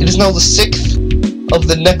 22nd. It is now the 6th of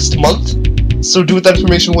the next month. So do with that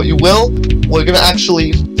information what you will. We're gonna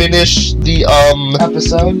actually finish the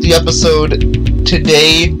episode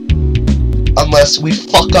today, unless we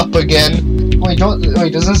fuck up again. Wait,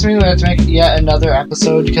 does this mean we have to make yet another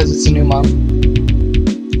episode because it's a new month?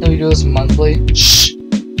 And we do this monthly? Shh!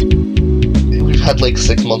 We've had like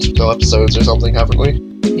 6 months with no episodes or something, haven't we?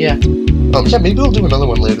 Yeah. Yeah, maybe we'll do another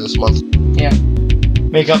one later this month. Yeah.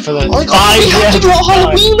 Make up for the... Oh my god, we have to do a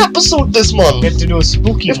Halloween episode this month! We have to do a spooky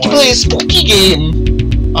one. We have to play a spooky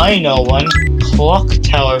game! I know one. Clock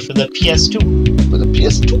Tower for the PS2. For the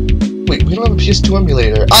PS2? Wait, we don't have a PS2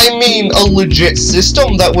 emulator. I mean, a legit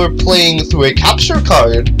system that we're playing through a capture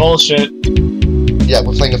card. Bullshit. Yeah,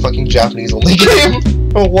 we're playing a fucking Japanese-only game.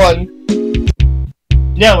 For one.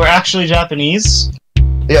 Yeah, we're actually Japanese.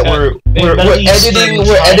 Yeah, we're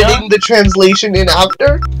editing the translation in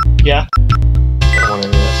after. Yeah. I don't want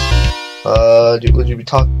any of this. Would you be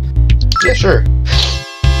talking? Yeah, sure.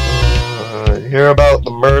 Hear about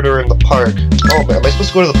the murder in the park. Oh man, am I supposed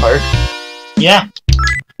to go to the park? Yeah.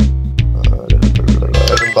 I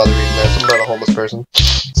didn't bother reading that. Something about a homeless person.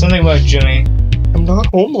 Something about Jimmy. I'm not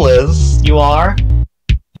homeless. You are?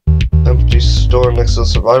 Empty store next to the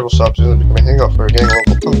survival shop is become a hangout for a gang of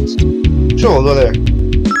local punks. Sure, we'll go there.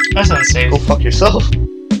 That's unsafe. Go fuck yourself.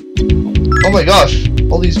 Oh my gosh,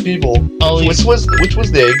 all these people. Which was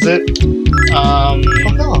the exit? Oh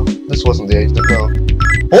no, this wasn't the exit. No.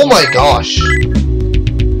 Oh my gosh.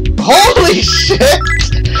 Holy shit!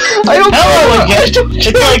 I don't Hello again! It's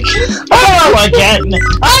like, hello again!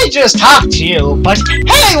 I just talked to you, but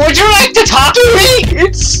hey, would you like to talk to me?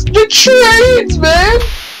 It's the trains, man!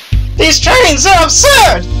 These trains are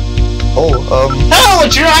absurd! Oh, hello,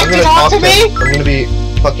 would you like to talk to me? I'm gonna be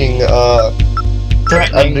fucking,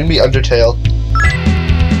 threatening. I'm gonna be Undertale.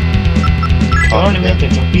 Don't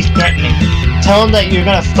be threatening. Tell him that you're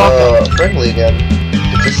gonna fuck him. Friendly again.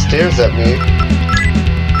 It just stares at me.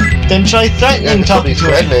 Then try threatening talking to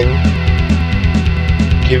threatening.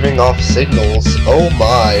 Giving off signals. Oh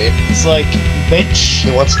my. It's like, bitch.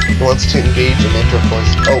 He wants to engage in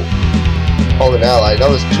intercourse. Oh. Call an ally.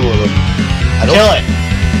 Now there's 2 of them. Kill it.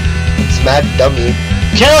 It's Mad Dummy.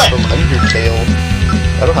 Kill it. From Undertale.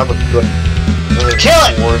 I don't have a good kill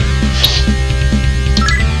it. word.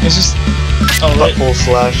 It's just //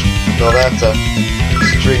 No, that's a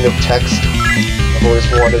string of text I've always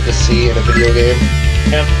wanted to see in a video game.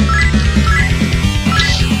 Yeah.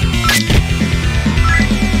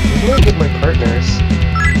 What do I with my partners?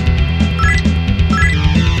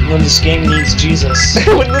 When this game needs Jesus.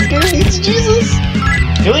 When this game needs Jesus?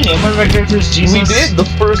 Do we name one of our characters Jesus? We did, the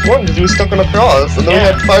first one, because he was stuck on a cross, and then we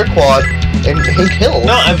had Farquaad and Hank Hill.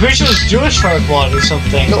 No, I'm pretty sure it was Jewish Farquaad or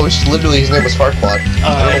something. No, it's literally his name was Farquaad.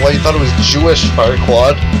 I don't know why you thought it was Jewish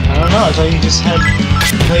Farquaad. I don't know, I thought he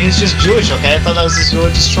was just Jewish, okay? I thought that was his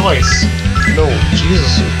religious choice. No,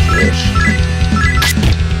 Jesus is Jewish.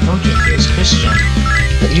 No, Jimmy is Christian.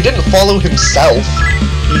 He didn't follow himself.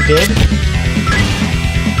 He did?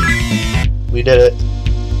 We did it.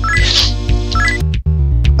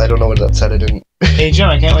 I don't know what that said, I didn't. Hey Jim,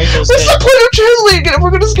 I can't wait for this. What's the point of translating it if we're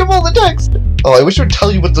gonna skip all the text? Oh, I wish it would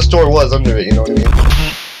tell you what the store was under it, you know what I mean?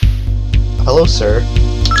 Hello, sir.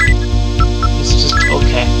 It's just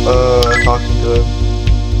okay. Talking to him.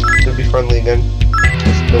 Gonna be friendly again.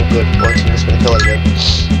 It's no good. Once I'm just gonna kill it again.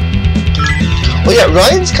 Oh yeah,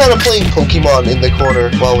 Ryan's kind of playing Pokemon in the corner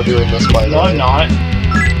while we're doing this, by the way. No, I'm not.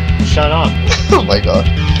 Shut up. Oh my god.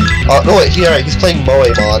 No wait, he's playing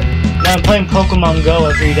Moemon. No, I'm playing Pokemon Go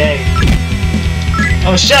every day.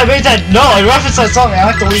 Oh shit, I made that. No, I referenced that song. I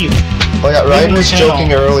have to leave. Oh yeah, Ryan was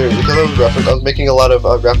joking earlier because I was making a lot of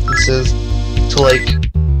references to like,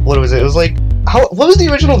 what was it? It was like, what was the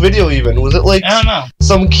original video even? Was it like, I don't know.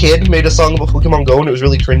 Some kid made a song about Pokemon Go and it was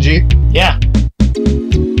really cringy? Yeah.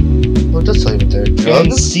 Oh, it does tell you what there. Drugs?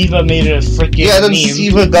 And Siva made it a freaking yeah, then meme.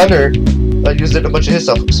 Siva Gunner used it in a bunch of his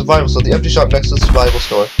stuff. Survival, so the empty shop next to the survival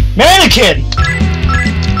store.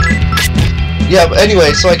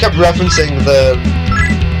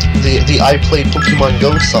 the I Play Pokemon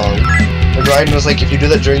Go song. And Ryan was like, if you do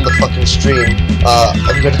that during the fucking stream,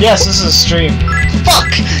 I'm gonna... Yes, this is a stream. Fuck!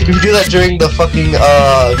 If you do that during the fucking,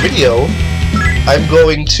 video, I'm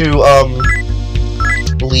going to,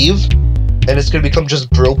 leave, and it's gonna become just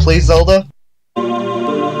Bro Play Zelda.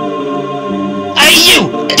 Hey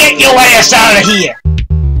you! Get your ass out of here!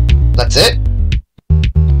 That's it?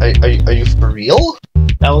 Are you for real?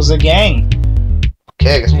 That was a gang.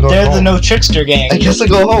 Okay, I guess I'm going They're home. the No Trickster gang. I guess I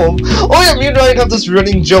go home. Oh yeah, me and Ryan have this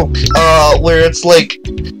running joke, where it's like,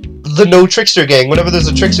 the No Trickster gang. Whenever there's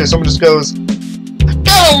a trickster, someone just goes, "Get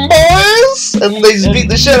 'em, boys!" And they just beat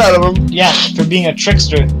the shit out of them. Yeah, for being a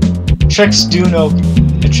trickster. Tricks do no...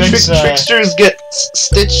 Tricksters get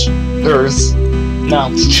stitchers. No.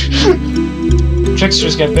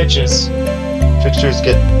 Tricksters get bitches. Tricksters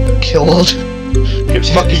get killed. Get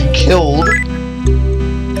fucking killed.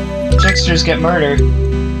 Tricksters get murdered.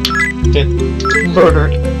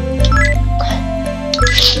 Murdered.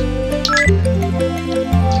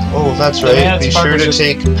 Oh, that's right. Yeah, Be sure to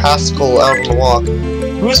take Pascal out on a walk.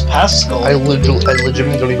 Who's Pascal? I legitimately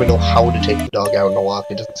don't even know how to take the dog out on a walk.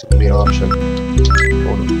 It doesn't seem to be an option.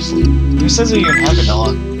 Going to sleep. Who says that you can have a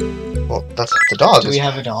dog? Well, that's the dog. Do we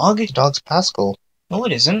have a dog? The dog's Pascal. No,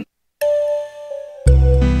 it isn't.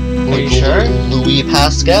 Are you sure? Louis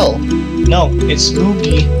Pascal. No, it's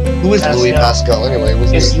Luigi. Who is Louis Pascal anyway?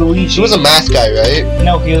 It's Luigi. He was a math guy, right?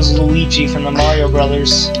 No, he was Luigi from the Mario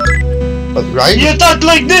Brothers. But Ryan... You talk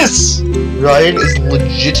like this! Ryan is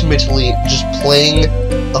legitimately just playing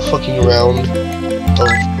a fucking round of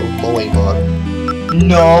Moemon.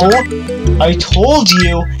 No! I told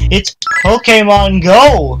you, it's Pokemon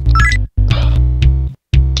Go!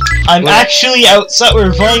 I'm actually outside,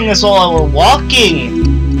 we're playing this while we're walking!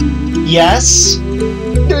 Yes?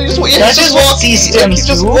 You're That's just what C-Stems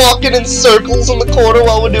just do. walking in circles in the corner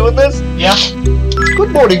while we're doing this? Yeah.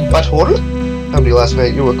 Good morning, butthole. How many last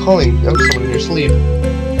night you were calling out someone in your sleep?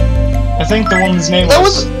 I think the woman's name That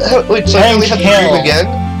was... wait, so I really have to Hill. dream again?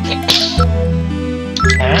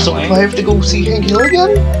 So do I have to go see Hank Hill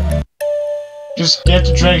again? Just get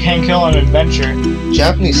to drag Hank Hill on an adventure.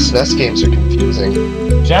 Japanese SNES games are confusing.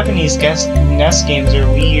 Japanese NES games are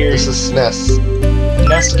weird. This is SNES.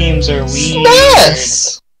 NES games are weird.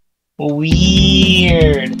 SNES!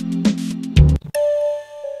 Weird.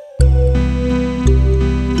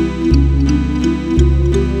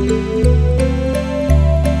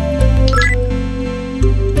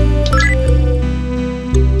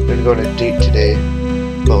 I'm gonna go on a date today.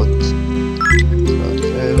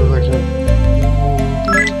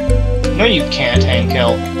 No, you can't, Hank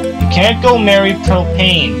Hill. You can't go marry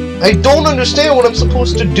Propane. I don't understand what I'm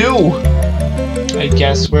supposed to do! I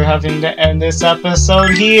guess we're having to end this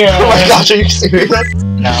episode here. Oh my gosh, are you serious?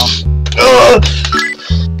 No. Ugh.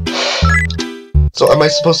 So am I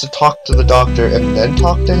supposed to talk to the doctor and then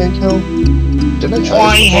talk to Hank Hill? Didn't I try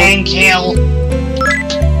Why, this before? Hank Hill?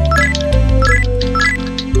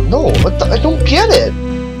 No, what the? I don't get it!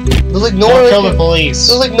 There's like Don't nowhere kill the police.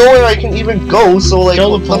 There's like nowhere I can even go, so like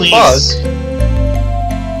Kill what the police. fuck?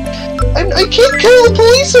 I can't kill the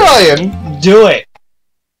police, Ryan! Do it.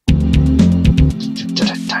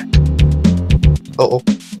 Uh-oh.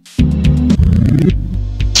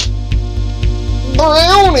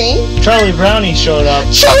 Brownie! Charlie Brownie showed up.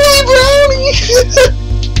 Charlie Brownie!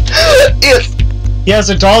 Yes! He has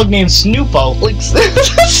a dog named Snoopo. Like,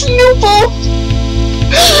 Snoopo!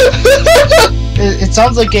 It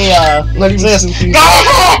sounds like a, Not even this. Snoopy.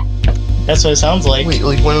 That's what it sounds like. Wait,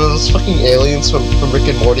 like one of those fucking aliens from Rick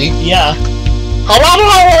and Morty? Yeah.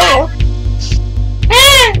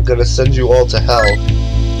 I'm gonna send you all to hell.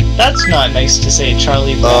 That's not nice to say,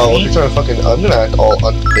 Charlie Oh, Brownie. you're trying to fucking... I'm gonna act all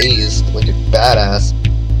unfazed, like a badass.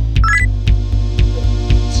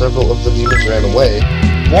 Several of the demons ran away.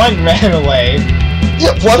 One ran away.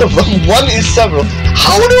 Yeah, one of them. One is several.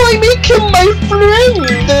 How do I make him my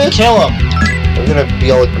friend? Kill him. I'm gonna be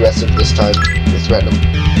all aggressive this time. Just random.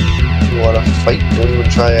 You wanna fight? Don't even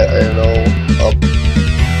try it. I don't know. A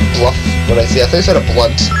bluff. What I say? I think I said a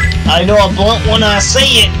blunt. I know a blunt when I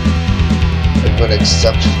say it. I'm gonna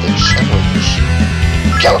accept the challenge.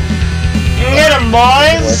 Kill him! Get him,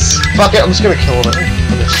 boys! Fuck it, I'm just gonna kill him. I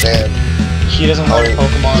don't understand. He doesn't like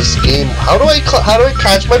Pokemon. This game. How do I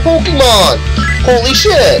catch my Pokemon? Holy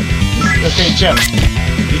shit! Okay, Jim.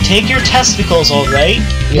 You take your testicles, alright?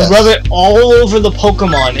 You Yes. rub it all over the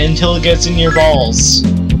Pokemon until it gets in your balls.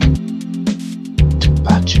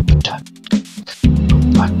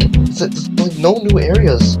 There's like no new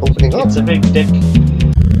areas opening up. It's a big dick.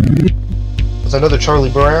 There's another Charlie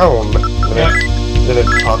Brown. I'm gonna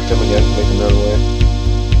talk to him again, make him run away.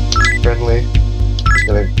 Friendly. He's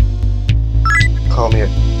gonna call me a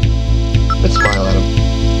Let's smile at him.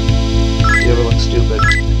 You ever look stupid?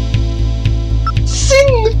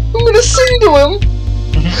 Sing! I'm gonna sing to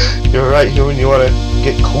him! You're right, Human, you wanna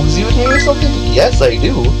get cozy with me or something? Yes, I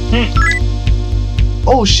do.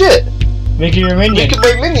 Oh shit! Make it your minion. Make it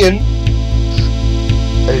my minion!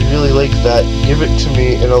 I really like that. Give it to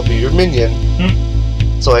me and I'll be your minion.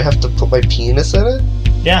 So I have to put my penis in it?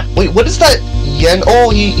 Yeah. Wait, what is that? Yen? Oh,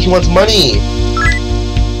 he wants money!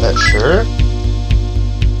 Sure?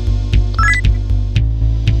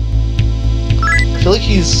 I feel like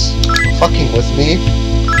he's fucking with me.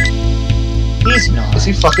 He's not. Is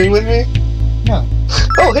he fucking with me? No.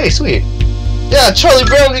 Oh, hey, sweet. Yeah, Charlie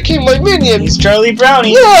Brown became my minion! He's Charlie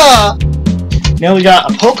Brownie! Yeah! Now we got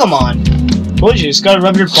a Pokemon. Told you, just gotta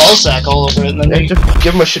rub your ballsack all over it and then I have to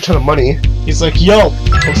give him a shit ton of money. he's like, yo!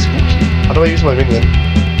 Oh, spooky. How do I use my minion?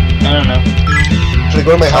 I don't know. Should I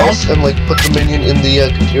go to my house and, like, put the minion in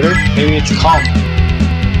the computer? Maybe it's comp.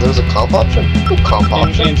 There's a comp option? No comp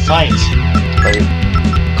option. And fight. Right.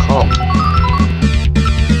 Comp.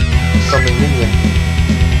 Summon minion.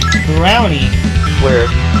 Brownie. Where?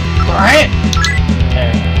 Right?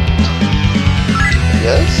 There.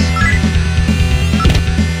 Yes?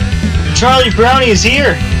 Charlie Brownie is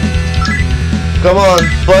here! Come on,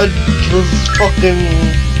 bud. Let's fucking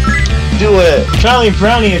do it. Charlie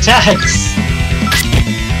Brownie attacks!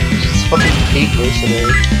 Just fucking hate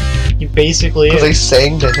mercenary. He basically Because I is.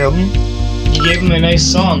 sang to him. You gave him a nice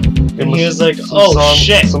song. And he was like, Some oh song,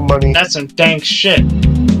 shit! Some money. That's some dank shit.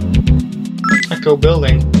 Echo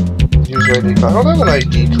building. Use your ID card. I don't have an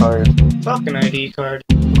ID card. Fucking ID card.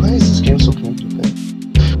 Why is this game so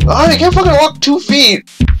confusing? Ah, I can't fucking walk 2 feet!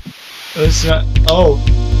 It's not. Oh,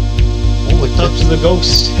 Oh, talk to the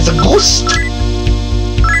ghost. it's a ghost!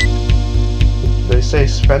 Did I say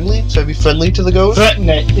it's friendly? Should I be friendly to the ghost? Threaten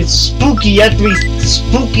it. It's spooky. You have to be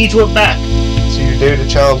spooky to it back. So you dare to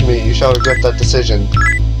challenge me, you shall regret that decision.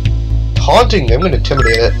 Taunting me, I'm gonna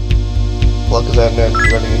intimidate it. Luck is that man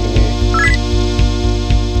running into me.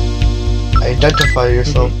 Identify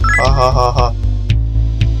yourself. Ha ha ha ha.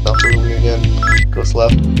 Not fooling me again. Ghost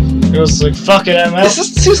left. It was like, fuck it, I'm out.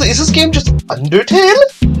 Seriously, is this game just Undertale?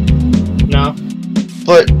 No.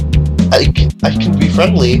 But I can be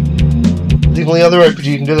friendly. The only other RPG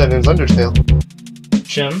you can do that in is Undertale.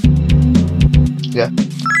 Jim? Yeah.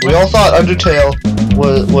 We all thought Undertale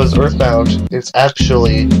was Earthbound. It's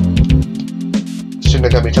actually Shin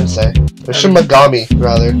Megami Tensei. Or Shin Megami,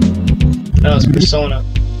 rather. That was Persona.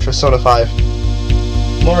 Persona 5.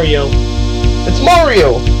 Mario. It's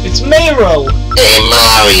Mario! It's Mayro! Hey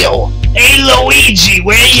Mario! Hey Luigi,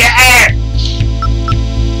 where you at?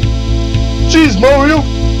 Jeez, Mario!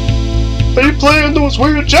 Are you playing those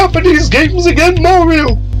weird Japanese games again,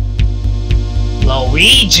 Mario?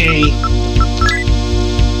 Luigi!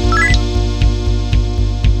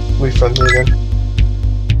 We friendly again?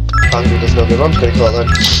 Hungry does no good. I'm just gonna kill it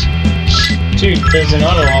then. Dude, there's an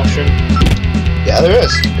auto option. Yeah, there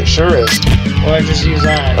is. It sure is. Why just use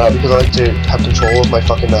that? Because I like to have control of my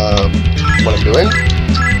fucking, what I'm doing.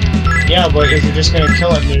 Yeah, but if you're just gonna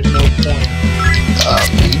kill it, there's no point.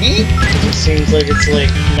 Maybe? It seems like it's like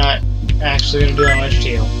not actually gonna do that much to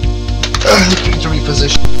you. Need to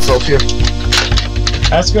reposition itself here.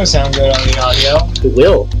 That's gonna sound good on the audio. It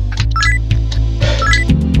will.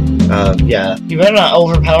 Yeah. You better not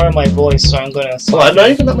overpower my voice, so I'm gonna. Well, I'm not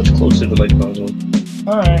even that much closer to the microphone.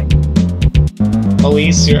 Alright.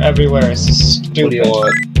 Elise, you're everywhere. It's stupid. What do you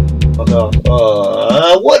want? Oh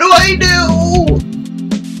no. What do I do?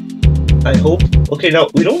 I hope. Okay, now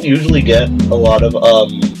we don't usually get a lot of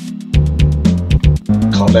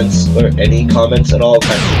comments or any comments at all.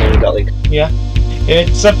 Kind of, we got like. Yeah.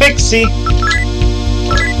 It's a pixie.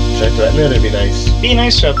 Should I threaten it? It'd be nice. Be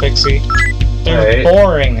nice to a pixie. They're Alright.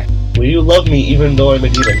 boring. Will you love me even though I'm a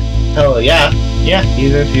demon? Hell yeah. Yeah.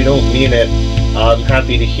 Even if you don't mean it, I'm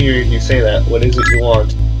happy to hear you say that. What is it you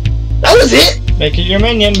want? That was it! Make it your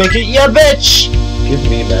minion. Make it your bitch. Give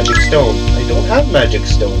me magic stone. I don't have magic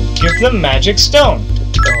stone. Give them magic stone.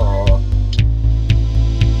 Aww.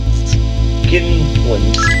 Skin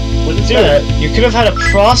ones. What is Dude, that? you could have had a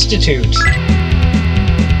prostitute.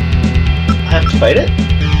 I have to fight it?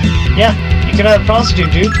 Yeah, you could have a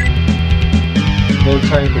prostitute, dude. No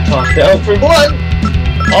time for talk now for blood!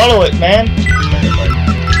 Auto it, man.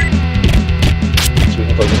 So we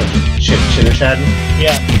can focus on chitter-chatting?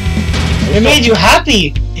 Yeah. It made you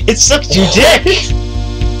happy. It sucked your dick.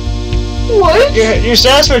 What? Your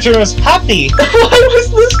status return was happy. Why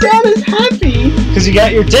was the status happy? Because you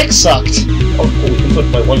got your dick sucked. Oh, cool. We can put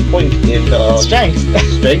my 1 point in, Strength.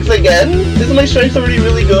 strength again? Isn't my strength already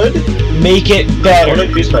really good? Make it I want to better.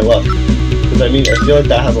 increase my luck. Because, I mean, I feel like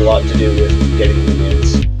that has a lot to do with getting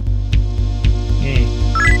minions.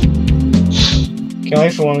 Can't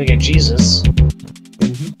wait for when we get Jesus.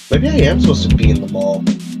 Maybe I am supposed to be in the mall.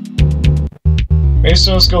 Maybe we're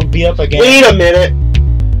supposed to go beat up again. Wait a minute!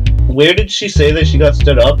 Where did she say that she got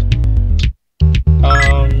stood up?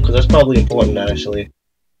 Because that's probably important, actually.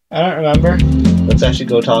 I don't remember. Let's actually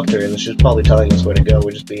go talk to her, and she's probably telling us where to go.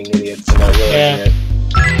 We're just being idiots and not realizing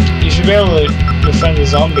it. You should be able to defend the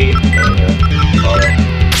zombie.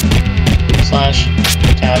 Slash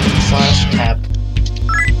tab.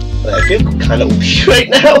 I feel kind of weak right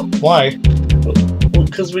now. Why? Well,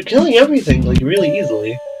 because we're killing everything, like, really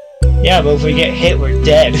easily. Yeah, but if we get hit, we're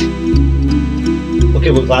dead.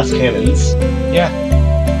 Okay, with glass cannons. Yeah.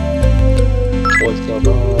 What's going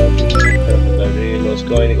on? What's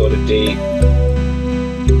going to go to date?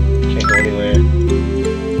 Can't go anywhere.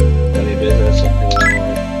 Any business?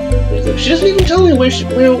 She doesn't even tell me where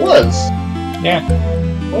it was. Yeah.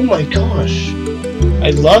 Oh my gosh.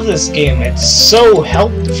 I love this game. It's so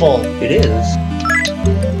helpful. It is.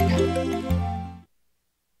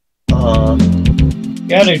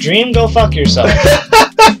 You had a dream? Go fuck yourself.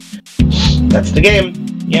 That's the game.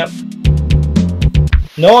 Yep.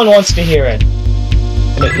 No one wants to hear it.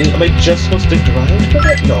 Am I just supposed to grind for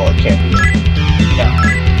it? No, I can't be. No.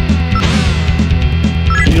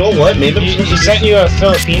 You know what? Maybe I'm supposed He to sent you a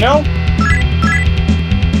Filipino?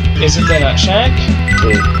 Is it the Nut Shack?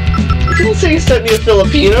 Wait. It didn't say he sent me a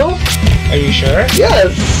Filipino. Are you sure?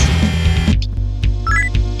 Yes.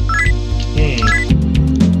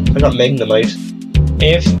 I got Magnemite.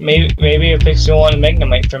 Maybe it picks you one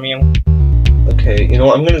Magnemite from you. Okay, you know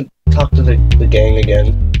what? I'm gonna talk to the gang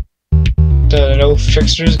again. The No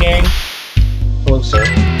Tricksters gang? Hello, sir.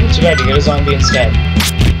 Too bad you get a zombie instead.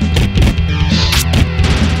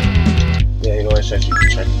 Yeah, you know what? I should actually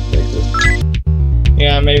check places.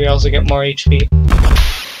 Yeah, maybe also get more HP.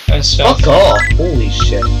 And stuff. Fuck off! Holy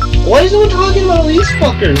shit. Why is no one talking about all these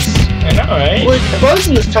fuckers? I know, right? Like, if I was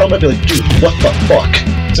in this town, I'd be like, dude, what the fuck?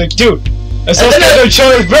 It's like, dude, I saw that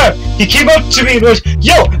Charlie's bro. He came up to me and goes,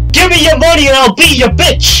 yo, give me your money and I'll beat your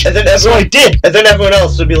bitch! And then so I did! And then everyone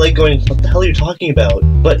else would be like going, what the hell are you talking about?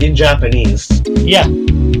 But in Japanese. Yeah.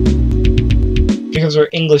 Because we're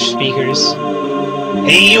English speakers.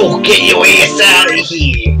 Hey, you get your ass out of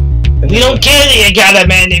here! We don't care that you got a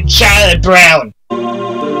man named Charlie Brown!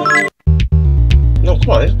 No,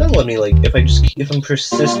 come on, it's gonna let me, like, if I'm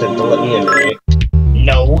persistent, they'll let me in, right?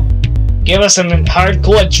 No. Give us some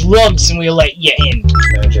hardcore drugs and we'll let you in.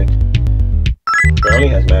 Magic. Brownie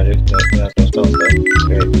has magic. That's no spells, though.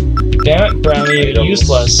 Great. Damn it, Brownie, you're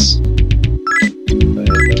useless.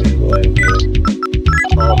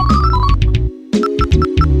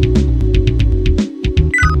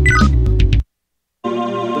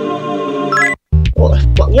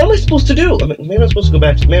 What am I supposed to do? I mean, maybe I'm supposed to go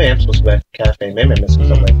back to... Maybe I'm supposed to go back to the cafe. Maybe I'm missing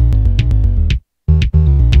something.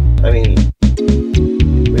 I mean...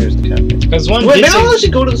 Where's the cafe? Because one Wait, maybe I'll actually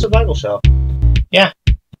go to the survival shop. Yeah.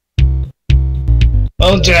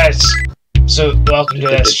 Oh, Jess. So, welcome to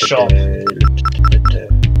that shop. I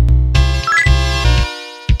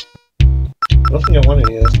don't think I want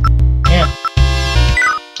any of this. Yeah.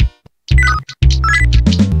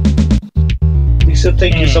 Lisa,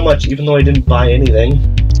 thank you so much, even though I didn't buy anything.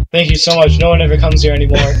 Thank you so much. No one ever comes here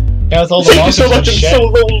anymore. Now with all the monsters Thank you so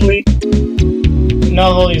much, I'm so lonely. Now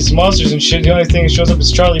with all these monsters and shit, the only thing that shows up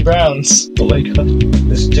is Charlie Brown's. Oh my god.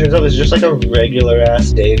 This turns out it's just like a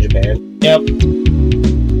regular-ass day in Japan. Yep.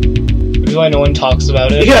 Which is why no one talks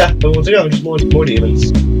about it. Yeah, but once again, just more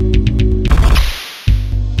demons.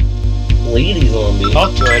 Lady zombie.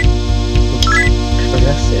 Talk to it.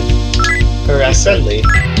 Caress it. Caress it. Friendly.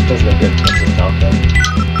 It doesn't look good. Let's just talk though.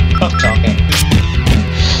 Fuck talking.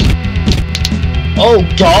 Oh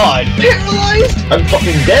god! Paralyzed? I'm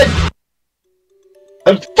fucking dead!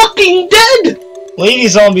 I'm fucking dead! Lady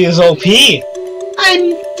Zombie is OP!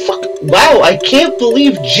 Wow, I can't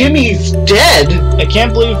believe Jimmy's dead! I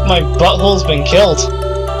can't believe my butthole's been killed.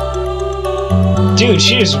 Dude,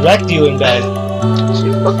 she just wrecked you in bed.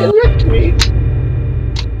 She fucking wrecked me.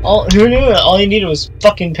 Who knew that all you needed was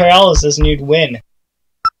fucking paralysis and you'd win?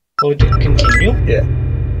 Would it continue? Yeah.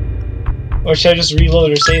 Or should I just reload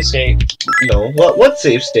her save state? No. What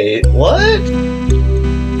save state? What?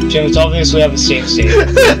 Jim, it's obvious we have a save state.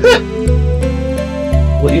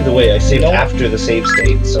 Well, either way, I saved after the save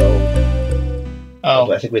state, so...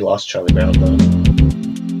 Oh. I think we lost Charlie Brown, though.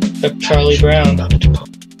 The Charlie Brown. I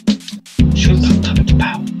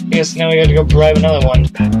guess now we gotta go bribe another one.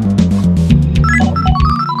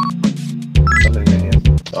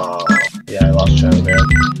 Oh, yeah, I lost Charlie Brown.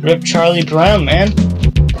 Rip Charlie Brown, man.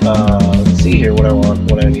 Let's see here what I want,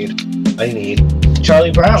 what I need. I need Charlie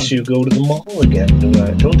Brown to go to the mall again, don't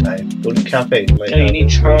I? Go to the cafe. You need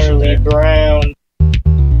Charlie Brown.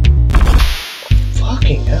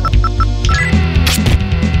 Fucking hell.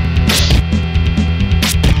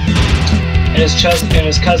 And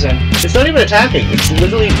his cousin. It's not even attacking. It's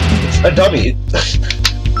literally a dummy.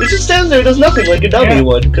 It just stands there and does nothing like a dummy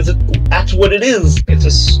would, because that's what it is. It's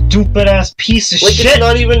a stupid ass piece of shit. It's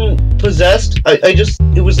not even possessed.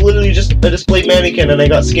 It was literally just a display mannequin, and I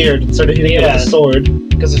got scared and started hitting it with a sword.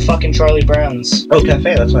 Because of fucking Charlie Brown's. Oh,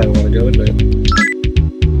 cafe. That's why I want to go in there.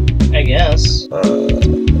 I guess.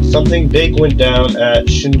 Something big went down at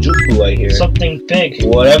Shinjuku, I hear. Something big.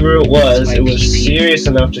 Whatever it was serious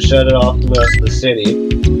enough to shut it off from the rest of the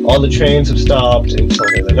city. All the trains have stopped until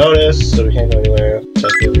further notice, so we can't go anywhere.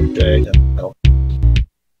 Just be able to drag.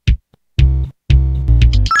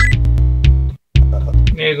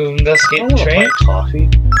 Maybe go investigate the train? Coffee?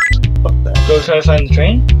 Fuck that. Go try to find the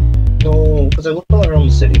train? No, because I looked all around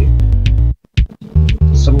the city.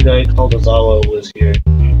 Some guy called Ozawa was here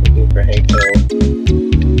looking for Hank Hill.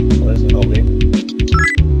 What does it help me?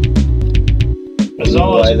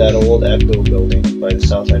 By that old Echo building by the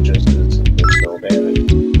south entrance is still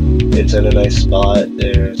abandoned. It's in a nice spot.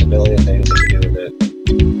 There's a million things you can do with it.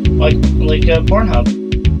 Like Pornhub.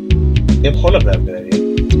 Yeah, Pornhub would have a good idea.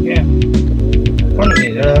 Yeah. Pornhub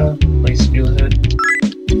needs a place to do with it.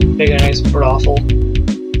 Make a nice brothel.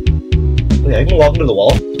 Wait, I can walk into the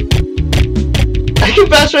wall? I can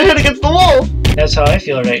bash my head against the wall! That's how I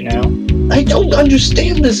feel right now. I don't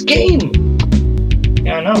understand this game!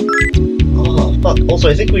 Yeah, I know. Oh, fuck. Also,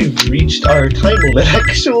 I think we've reached our time limit,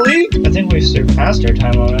 actually. I think we've surpassed our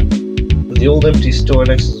time limit. The old empty store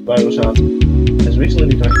next to the Bible shop has recently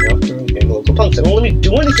been connected after and the local punks. They won't let me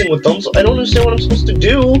do anything with them, so I don't understand what I'm supposed to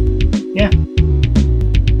do. Yeah.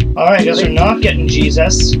 Alright, I guess we're not getting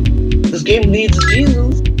Jesus. This game needs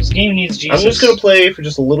Jesus. This game needs Jesus. I'm just gonna play for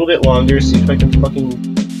just a little bit longer, see if I can fucking...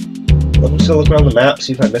 I'm just gonna look around the map,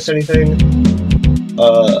 see if I miss anything.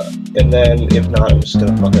 And then, if not, I'm just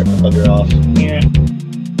gonna bugger off. Yeah.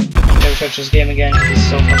 Never touch this game again, because it's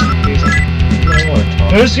so fucking confusing. I don't wanna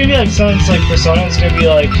talk. There's gonna be like something like Persona, it's gonna be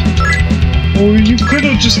like, oh, you could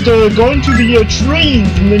have just gone to the trains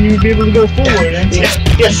and then you'd be able to go forward. And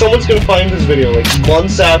yeah, someone's gonna find this video like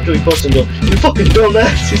months after we post and go, you fucking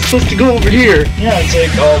dumbass, you're supposed to go over here. Yeah, it's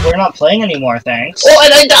like, oh, we're not playing anymore, thanks. Oh,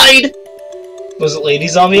 and I died! Was it Lady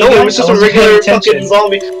Zombie No, again? it was just a regular fucking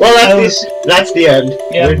zombie. Well, that's the end.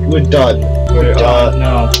 Yeah. We're done. We're done,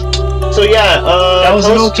 no. So yeah, that was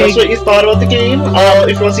tell us what you thought about the game.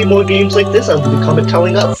 If you want to see more games like this, leave a comment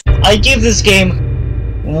telling us. I give this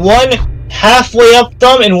game 1 halfway up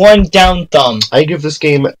thumb and 1 down thumb. I give this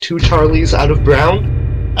game 2 Charlies out of brown.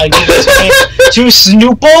 I give this game 2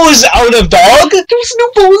 Snoopos out of dog. 2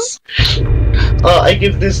 Snoopos. I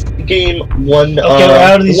give this game 1. Okay, we're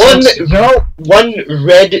out of these. One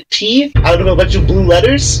red T out of a bunch of blue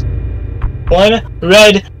letters. 1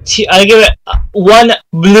 red T. I give it 1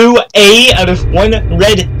 blue A out of 1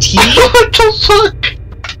 red T. What the fuck?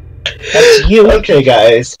 That's you. Okay,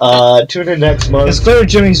 guys. Tune in next month. It's clear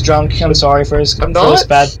Jimmy's drunk. I'm sorry for his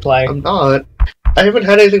bad play. I'm not. I haven't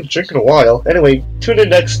had anything to drink in a while. Anyway, tune in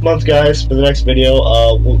next month, guys, for the next video.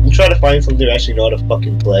 We'll try to find something I actually know how to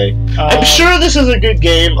fucking play. I'm sure this is a good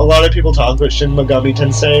game. A lot of people talk about Shin Megami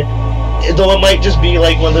Tensei, though it might just be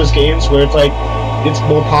like one of those games where it's like it's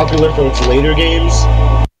more popular for its later games.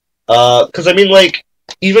 Because I mean, like,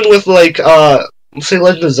 even with like say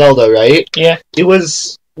Legend of Zelda, right? Yeah. It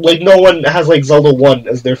was like no one has like Zelda 1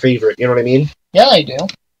 as their favorite. You know what I mean? Yeah, I do.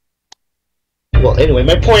 Well, anyway,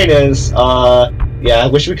 my point is, yeah, I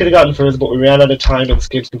wish we could have gotten further, but we ran out of time and this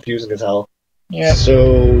game's confusing as hell. Yeah.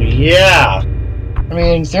 So, yeah. I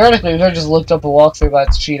mean, theoretically, we could have just looked up a walkthrough, but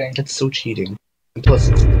it's cheating. It's so cheating. And plus,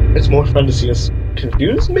 it's more fun to see us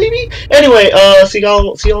confused, maybe? Anyway, see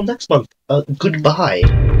y'all next month. Goodbye.